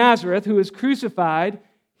Jesus of Nazareth, who is crucified.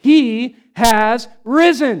 He has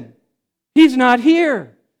risen. He's not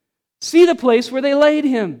here. See the place where they laid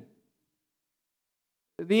him.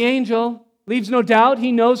 The angel leaves no doubt.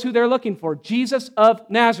 He knows who they're looking for. Jesus of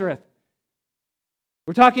Nazareth.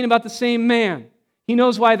 We're talking about the same man. He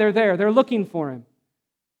knows why they're there. They're looking for him.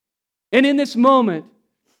 And in this moment,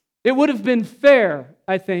 it would have been fair,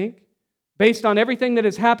 I think, based on everything that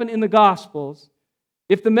has happened in the Gospels,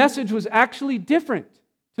 if the message was actually different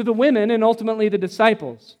to the women and ultimately the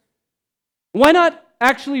disciples. Why not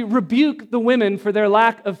actually rebuke the women for their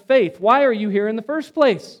lack of faith? Why are you here in the first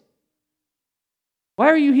place? Why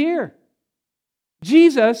are you here?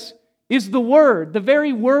 Jesus is the Word, the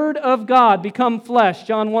very Word of God become flesh,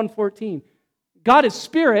 John 1:14. God is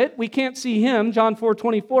spirit, we can't see him, John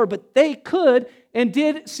 4:24, but they could and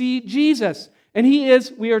did see Jesus. And he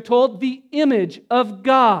is, we are told, the image of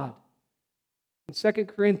God. In 2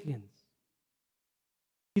 Corinthians,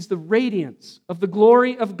 he's the radiance of the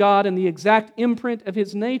glory of God and the exact imprint of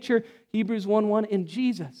his nature, Hebrews 1:1, in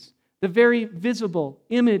Jesus, the very visible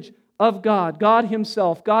image of God, God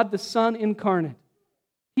himself, God the Son incarnate.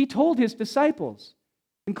 He told his disciples,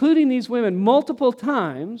 including these women, multiple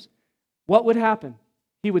times what would happen.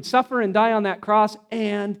 He would suffer and die on that cross,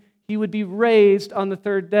 and he would be raised on the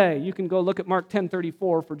third day. You can go look at Mark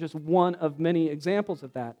 10:34 for just one of many examples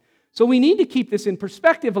of that. So we need to keep this in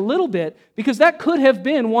perspective a little bit, because that could have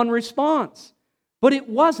been one response. But it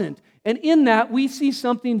wasn't. And in that, we see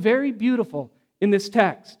something very beautiful in this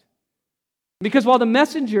text. Because while the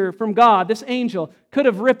messenger from God, this angel, could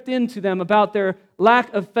have ripped into them about their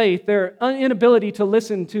lack of faith, their inability to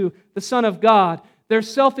listen to the Son of God, their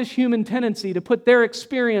selfish human tendency to put their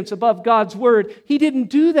experience above God's word, he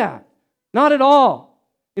didn't do that. Not at all.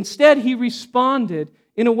 Instead, he responded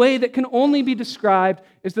in a way that can only be described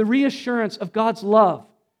as the reassurance of God's love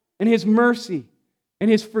and his mercy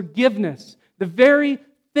and his forgiveness, the very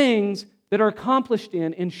things that are accomplished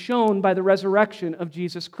in and shown by the resurrection of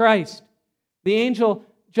Jesus Christ. The angel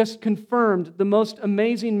just confirmed the most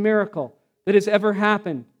amazing miracle that has ever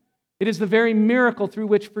happened. It is the very miracle through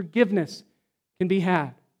which forgiveness can be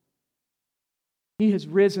had. He has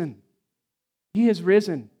risen. He has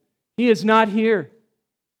risen. He is not here.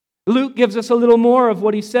 Luke gives us a little more of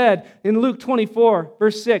what he said in Luke 24,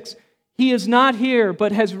 verse 6. He is not here,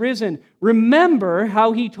 but has risen. Remember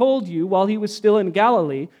how he told you while he was still in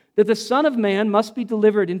Galilee that the Son of Man must be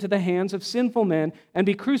delivered into the hands of sinful men and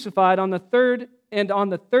be crucified on the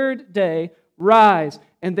third day rise.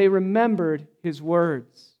 And they remembered his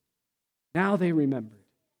words. Now they remembered.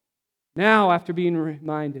 Now, after being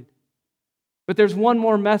reminded. But there's one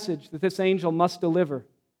more message that this angel must deliver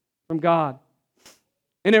from God.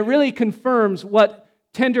 And it really confirms what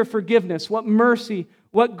tender forgiveness, what mercy,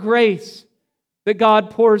 what grace that God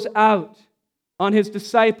pours out on His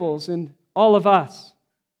disciples and all of us.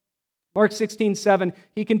 Mark 16:7,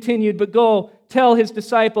 He continued, "But go tell His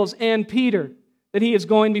disciples and Peter that He is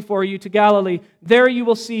going before you to Galilee. There you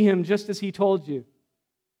will see Him just as He told you."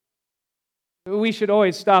 We should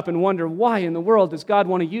always stop and wonder, why in the world does God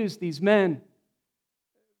want to use these men?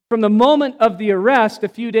 From the moment of the arrest a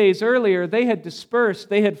few days earlier, they had dispersed,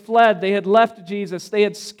 they had fled, they had left Jesus, they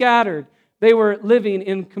had scattered. They were living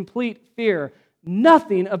in complete fear.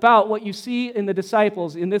 Nothing about what you see in the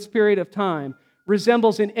disciples in this period of time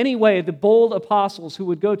resembles in any way the bold apostles who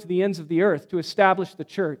would go to the ends of the earth to establish the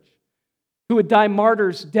church, who would die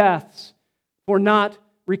martyrs' deaths for not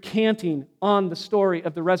recanting on the story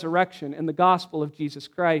of the resurrection and the gospel of Jesus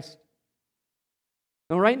Christ.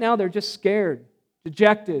 Now, right now, they're just scared,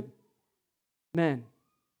 dejected men.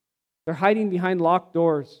 They're hiding behind locked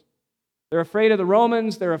doors. They're afraid of the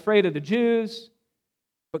Romans. They're afraid of the Jews.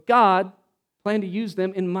 But God planned to use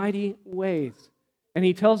them in mighty ways. And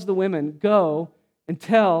He tells the women, "Go and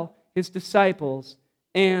tell His disciples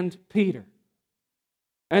and Peter."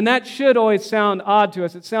 And that should always sound odd to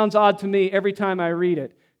us. It sounds odd to me every time I read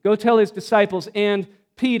it. Go tell His disciples and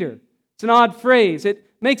Peter. It's an odd phrase. It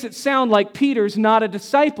makes it sound like Peter's not a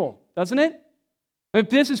disciple, doesn't it? If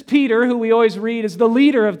this is Peter, who we always read as the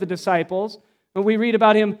leader of the disciples, and we read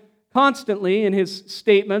about him constantly in his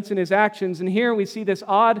statements and his actions, and here we see this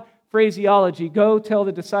odd phraseology, go tell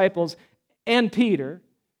the disciples and Peter,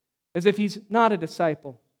 as if he's not a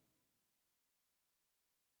disciple.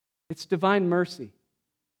 It's divine mercy.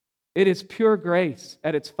 It is pure grace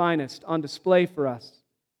at its finest on display for us.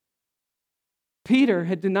 Peter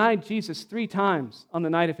had denied Jesus 3 times on the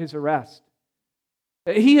night of his arrest.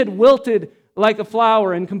 He had wilted like a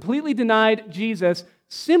flower and completely denied Jesus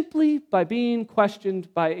simply by being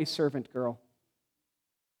questioned by a servant girl.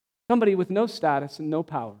 Somebody with no status and no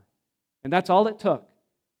power. And that's all it took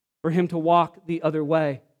for him to walk the other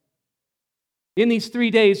way. In these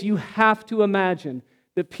 3 days, you have to imagine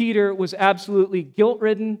that Peter was absolutely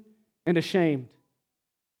guilt-ridden and ashamed,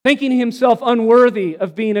 thinking himself unworthy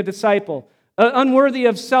of being a disciple, unworthy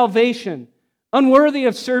of salvation, unworthy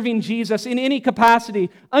of serving Jesus in any capacity,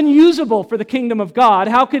 unusable for the kingdom of God.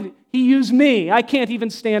 How could He use me? I can't even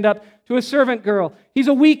stand up to a servant girl. He's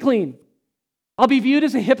a weakling. I'll be viewed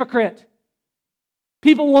as a hypocrite.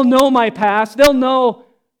 People will know my past. They'll know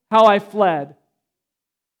how I fled.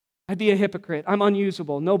 I'd be a hypocrite. I'm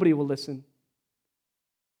unusable. Nobody will listen.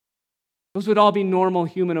 Those would all be normal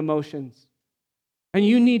human emotions. And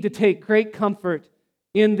you need to take great comfort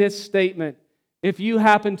in this statement if you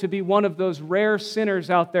happen to be one of those rare sinners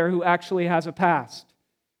out there who actually has a past.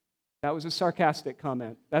 That was a sarcastic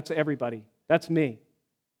comment. That's everybody. That's me.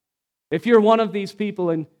 If you're one of these people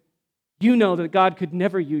and you know that God could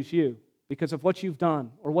never use you because of what you've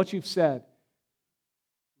done or what you've said,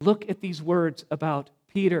 look at these words about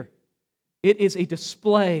Peter. It is a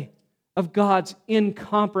display of God's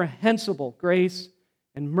incomprehensible grace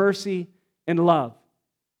and mercy and love.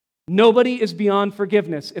 Nobody is beyond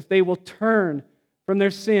forgiveness if they will turn from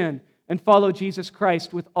their sin and follow Jesus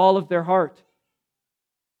Christ with all of their heart.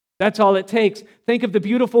 That's all it takes. Think of the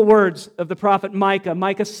beautiful words of the prophet Micah,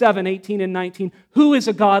 Micah 7:18 and 19. Who is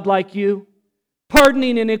a God like you,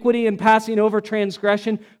 pardoning iniquity and passing over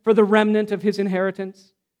transgression for the remnant of His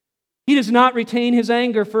inheritance? He does not retain His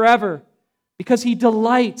anger forever, because He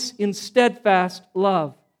delights in steadfast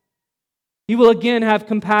love. He will again have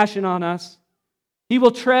compassion on us. He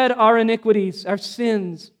will tread our iniquities, our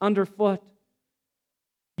sins underfoot.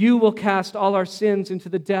 You will cast all our sins into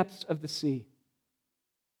the depths of the sea.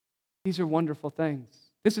 These are wonderful things.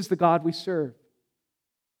 This is the God we serve.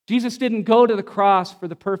 Jesus didn't go to the cross for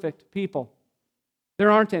the perfect people. There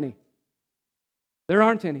aren't any. There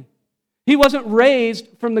aren't any. He wasn't raised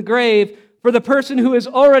from the grave for the person who has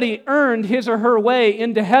already earned his or her way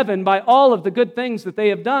into heaven by all of the good things that they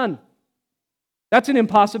have done. That's an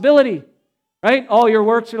impossibility, right? All your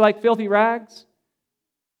works are like filthy rags.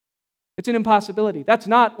 It's an impossibility. That's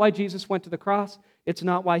not why Jesus went to the cross. It's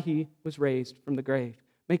not why He was raised from the grave.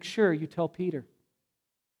 Make sure you tell Peter.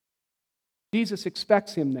 Jesus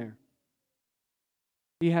expects him there.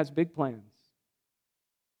 He has big plans.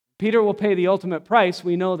 Peter will pay the ultimate price,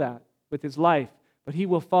 we know that, with his life, but he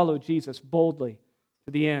will follow Jesus boldly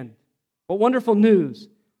to the end. What wonderful news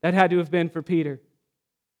that had to have been for Peter.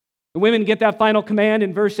 The women get that final command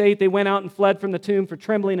in verse 8. They went out and fled from the tomb, for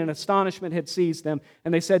trembling and astonishment had seized them,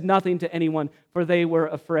 and they said nothing to anyone, for they were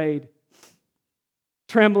afraid.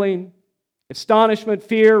 Trembling, Astonishment,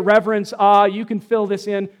 fear, reverence, awe. You can fill this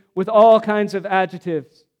in with all kinds of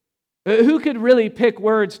adjectives. Who could really pick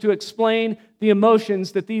words to explain the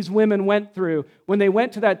emotions that these women went through when they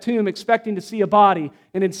went to that tomb expecting to see a body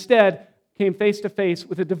and instead came face to face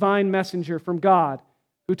with a divine messenger from God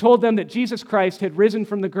who told them that Jesus Christ had risen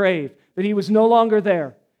from the grave, that he was no longer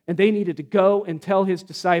there, and they needed to go and tell his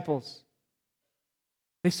disciples.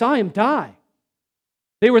 They saw him die.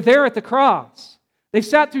 They were there at the cross. They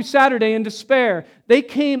sat through Saturday in despair. They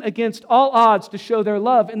came against all odds to show their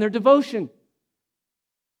love and their devotion.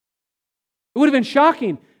 It would have been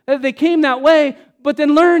shocking that they came that way, but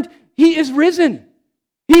then learned he is risen.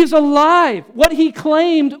 He is alive. What he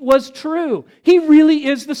claimed was true. He really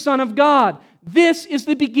is the Son of God. This is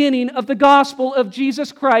the beginning of the gospel of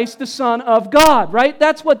Jesus Christ, the Son of God, right?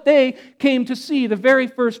 That's what they came to see, the very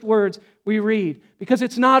first words we read, because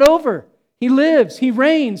it's not over. He lives, he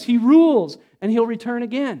reigns, he rules, and he'll return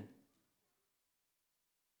again.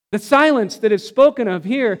 The silence that is spoken of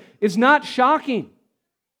here is not shocking.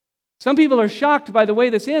 Some people are shocked by the way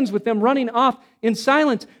this ends with them running off in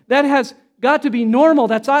silence. That has got to be normal.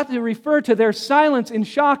 That's ought to refer to their silence in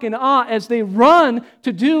shock and awe as they run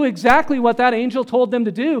to do exactly what that angel told them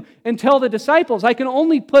to do and tell the disciples. I can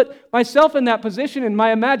only put myself in that position, and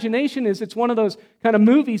my imagination is it's one of those kind of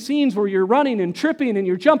movie scenes where you're running and tripping and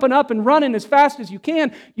you're jumping up and running as fast as you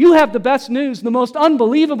can. You have the best news, the most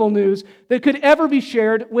unbelievable news that could ever be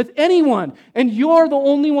shared with anyone, and you're the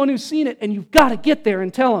only one who's seen it, and you've got to get there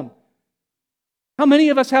and tell them. How many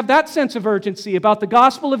of us have that sense of urgency about the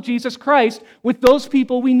gospel of Jesus Christ with those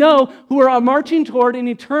people we know who are marching toward an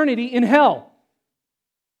eternity in hell?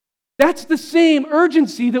 That's the same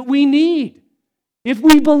urgency that we need if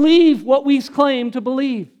we believe what we claim to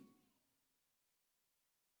believe.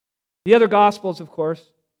 The other Gospels, of course,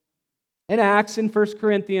 in Acts and 1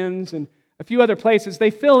 Corinthians and a few other places,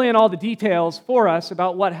 they fill in all the details for us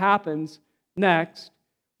about what happens next.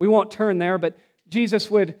 We won't turn there, but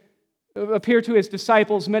Jesus would appear to his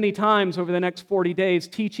disciples many times over the next 40 days,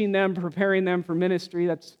 teaching them, preparing them for ministry.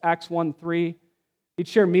 That's Acts 1:3. He'd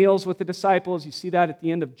share meals with the disciples. You see that at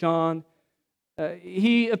the end of John.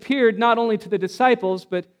 He appeared not only to the disciples,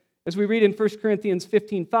 but as we read in 1 Corinthians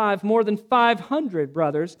 15:5, more than 500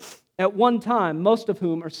 brothers at one time, most of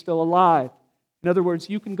whom are still alive. In other words,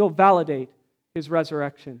 you can go validate his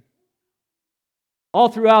resurrection. All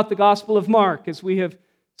throughout the Gospel of Mark, as we have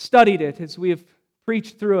studied it, as we have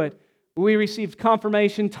preached through it, we received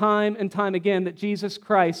confirmation time and time again that Jesus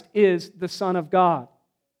Christ is the Son of God.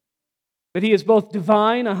 That he is both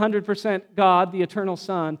divine, 100% God, the eternal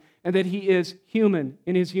Son, and that he is human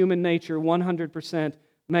in his human nature, 100%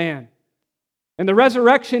 man. And the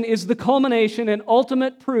resurrection is the culmination and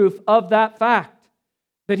ultimate proof of that fact.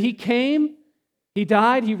 That he came, he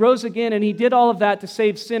died, he rose again, and he did all of that to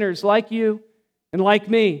save sinners like you and like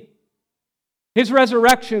me. His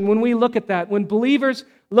resurrection, when we look at that, when believers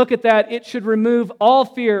look at that, it should remove all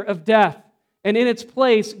fear of death and in its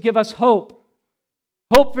place give us hope.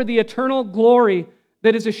 Hope for the eternal glory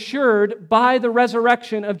that is assured by the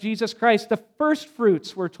resurrection of Jesus Christ. The first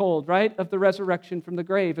fruits, we're told, right, of the resurrection from the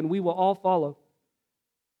grave, and we will all follow.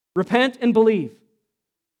 Repent and believe.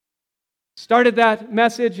 Started that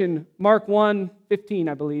message in Mark 1:15,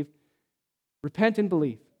 I believe. Repent and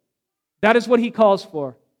believe. That is what he calls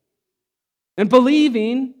for. And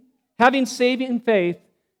believing, having saving faith,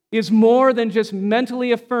 is more than just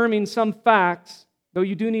mentally affirming some facts, though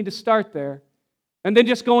you do need to start there, and then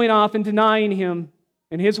just going off and denying him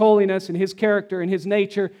and his holiness and his character and his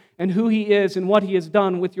nature and who he is and what he has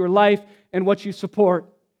done with your life and what you support.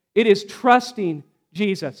 It is trusting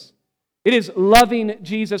Jesus. It is loving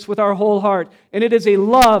Jesus with our whole heart. And it is a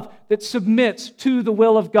love that submits to the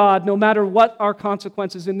will of God no matter what our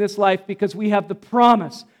consequences in this life, because we have the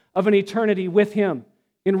promise of an eternity with him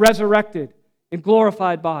in resurrected and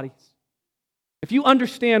glorified bodies. If you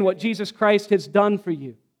understand what Jesus Christ has done for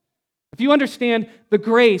you, if you understand the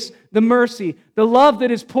grace, the mercy, the love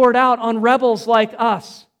that is poured out on rebels like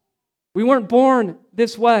us, we weren't born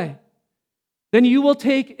this way, then you will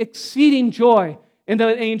take exceeding joy in the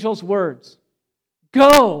angel's words.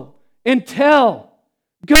 Go and tell.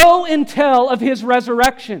 Go and tell of his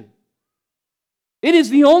resurrection. It is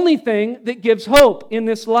the only thing that gives hope in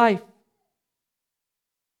this life.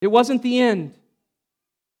 It wasn't the end.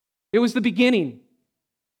 It was the beginning.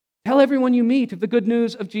 Tell everyone you meet of the good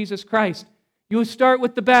news of Jesus Christ. You start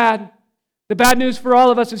with the bad. The bad news for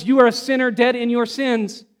all of us is you are a sinner dead in your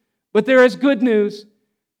sins. But there is good news.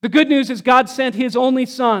 The good news is God sent his only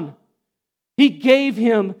Son. He gave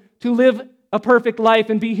him to live a perfect life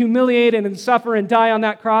and be humiliated and suffer and die on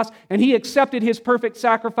that cross, and he accepted his perfect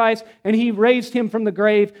sacrifice, and he raised him from the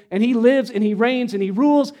grave, and he lives and he reigns and he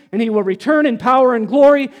rules, and he will return in power and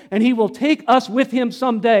glory, and he will take us with him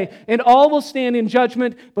someday, and all will stand in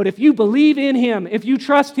judgment. But if you believe in him, if you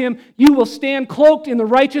trust him, you will stand cloaked in the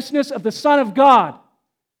righteousness of the Son of God.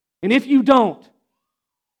 And if you don't,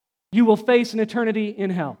 you will face an eternity in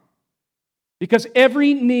hell. Because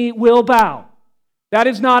every knee will bow. That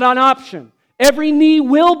is not an option. Every knee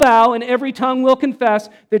will bow and every tongue will confess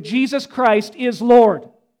that Jesus Christ is Lord.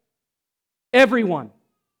 Everyone.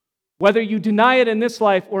 Whether you deny it in this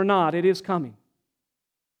life or not, it is coming.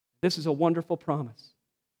 This is a wonderful promise.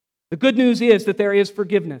 The good news is that there is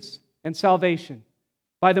forgiveness and salvation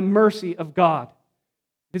by the mercy of God.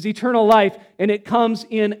 It is eternal life, and it comes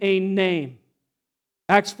in a name.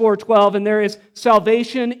 Acts 4:12, and there is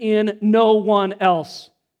salvation in no one else.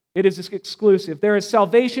 It is exclusive. There is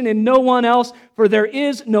salvation in no one else, for there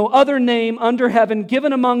is no other name under heaven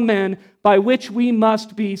given among men by which we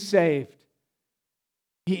must be saved.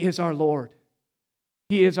 He is our Lord.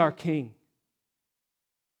 He is our King.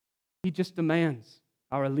 He just demands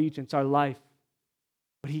our allegiance, our life,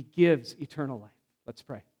 but He gives eternal life. Let's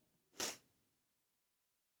pray.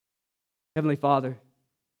 Heavenly Father,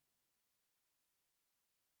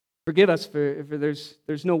 forgive us for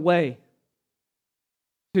there's no way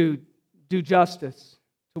to do justice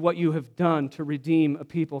to what you have done to redeem a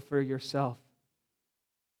people for yourself.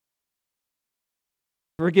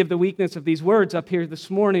 Forgive the weakness of these words up here this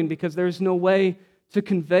morning, because there is no way to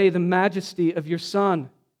convey the majesty of your Son,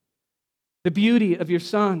 the beauty of your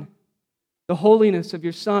Son, the holiness of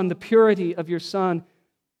your Son, the purity of your Son,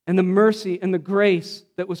 and the mercy and the grace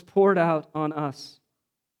that was poured out on us.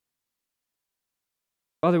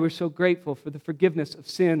 Father, we're so grateful for the forgiveness of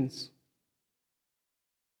sins.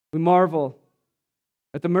 We marvel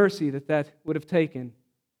at the mercy that would have taken,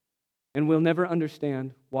 and we'll never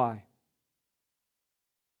understand why.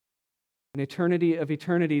 An eternity of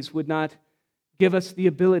eternities would not give us the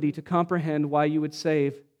ability to comprehend why you would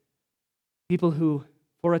save people who,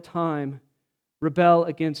 for a time, rebel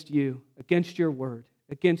against you, against your word,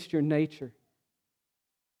 against your nature.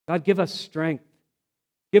 God, give us strength.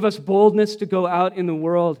 Give us boldness to go out in the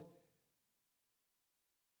world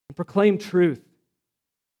and proclaim truth.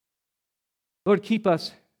 Lord, keep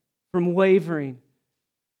us from wavering,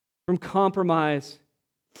 from compromise.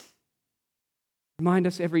 Remind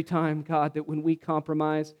us every time, God, that when we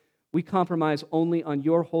compromise only on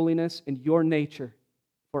your holiness and your nature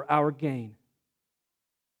for our gain.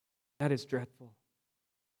 That is dreadful.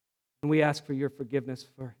 And we ask for your forgiveness,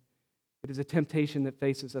 for it is a temptation that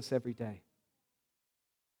faces us every day.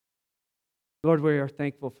 Lord, we are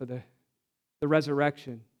thankful for the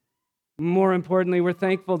resurrection. More importantly, we're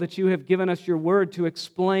thankful that you have given us your word to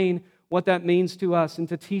explain what that means to us and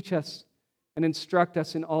to teach us and instruct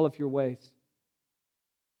us in all of your ways.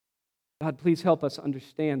 God, please help us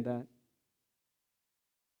understand that.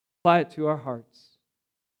 Apply it to our hearts.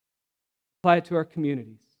 Apply it to our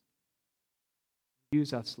communities.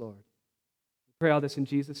 Use us, Lord. We pray all this in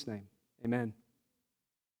Jesus' name. Amen.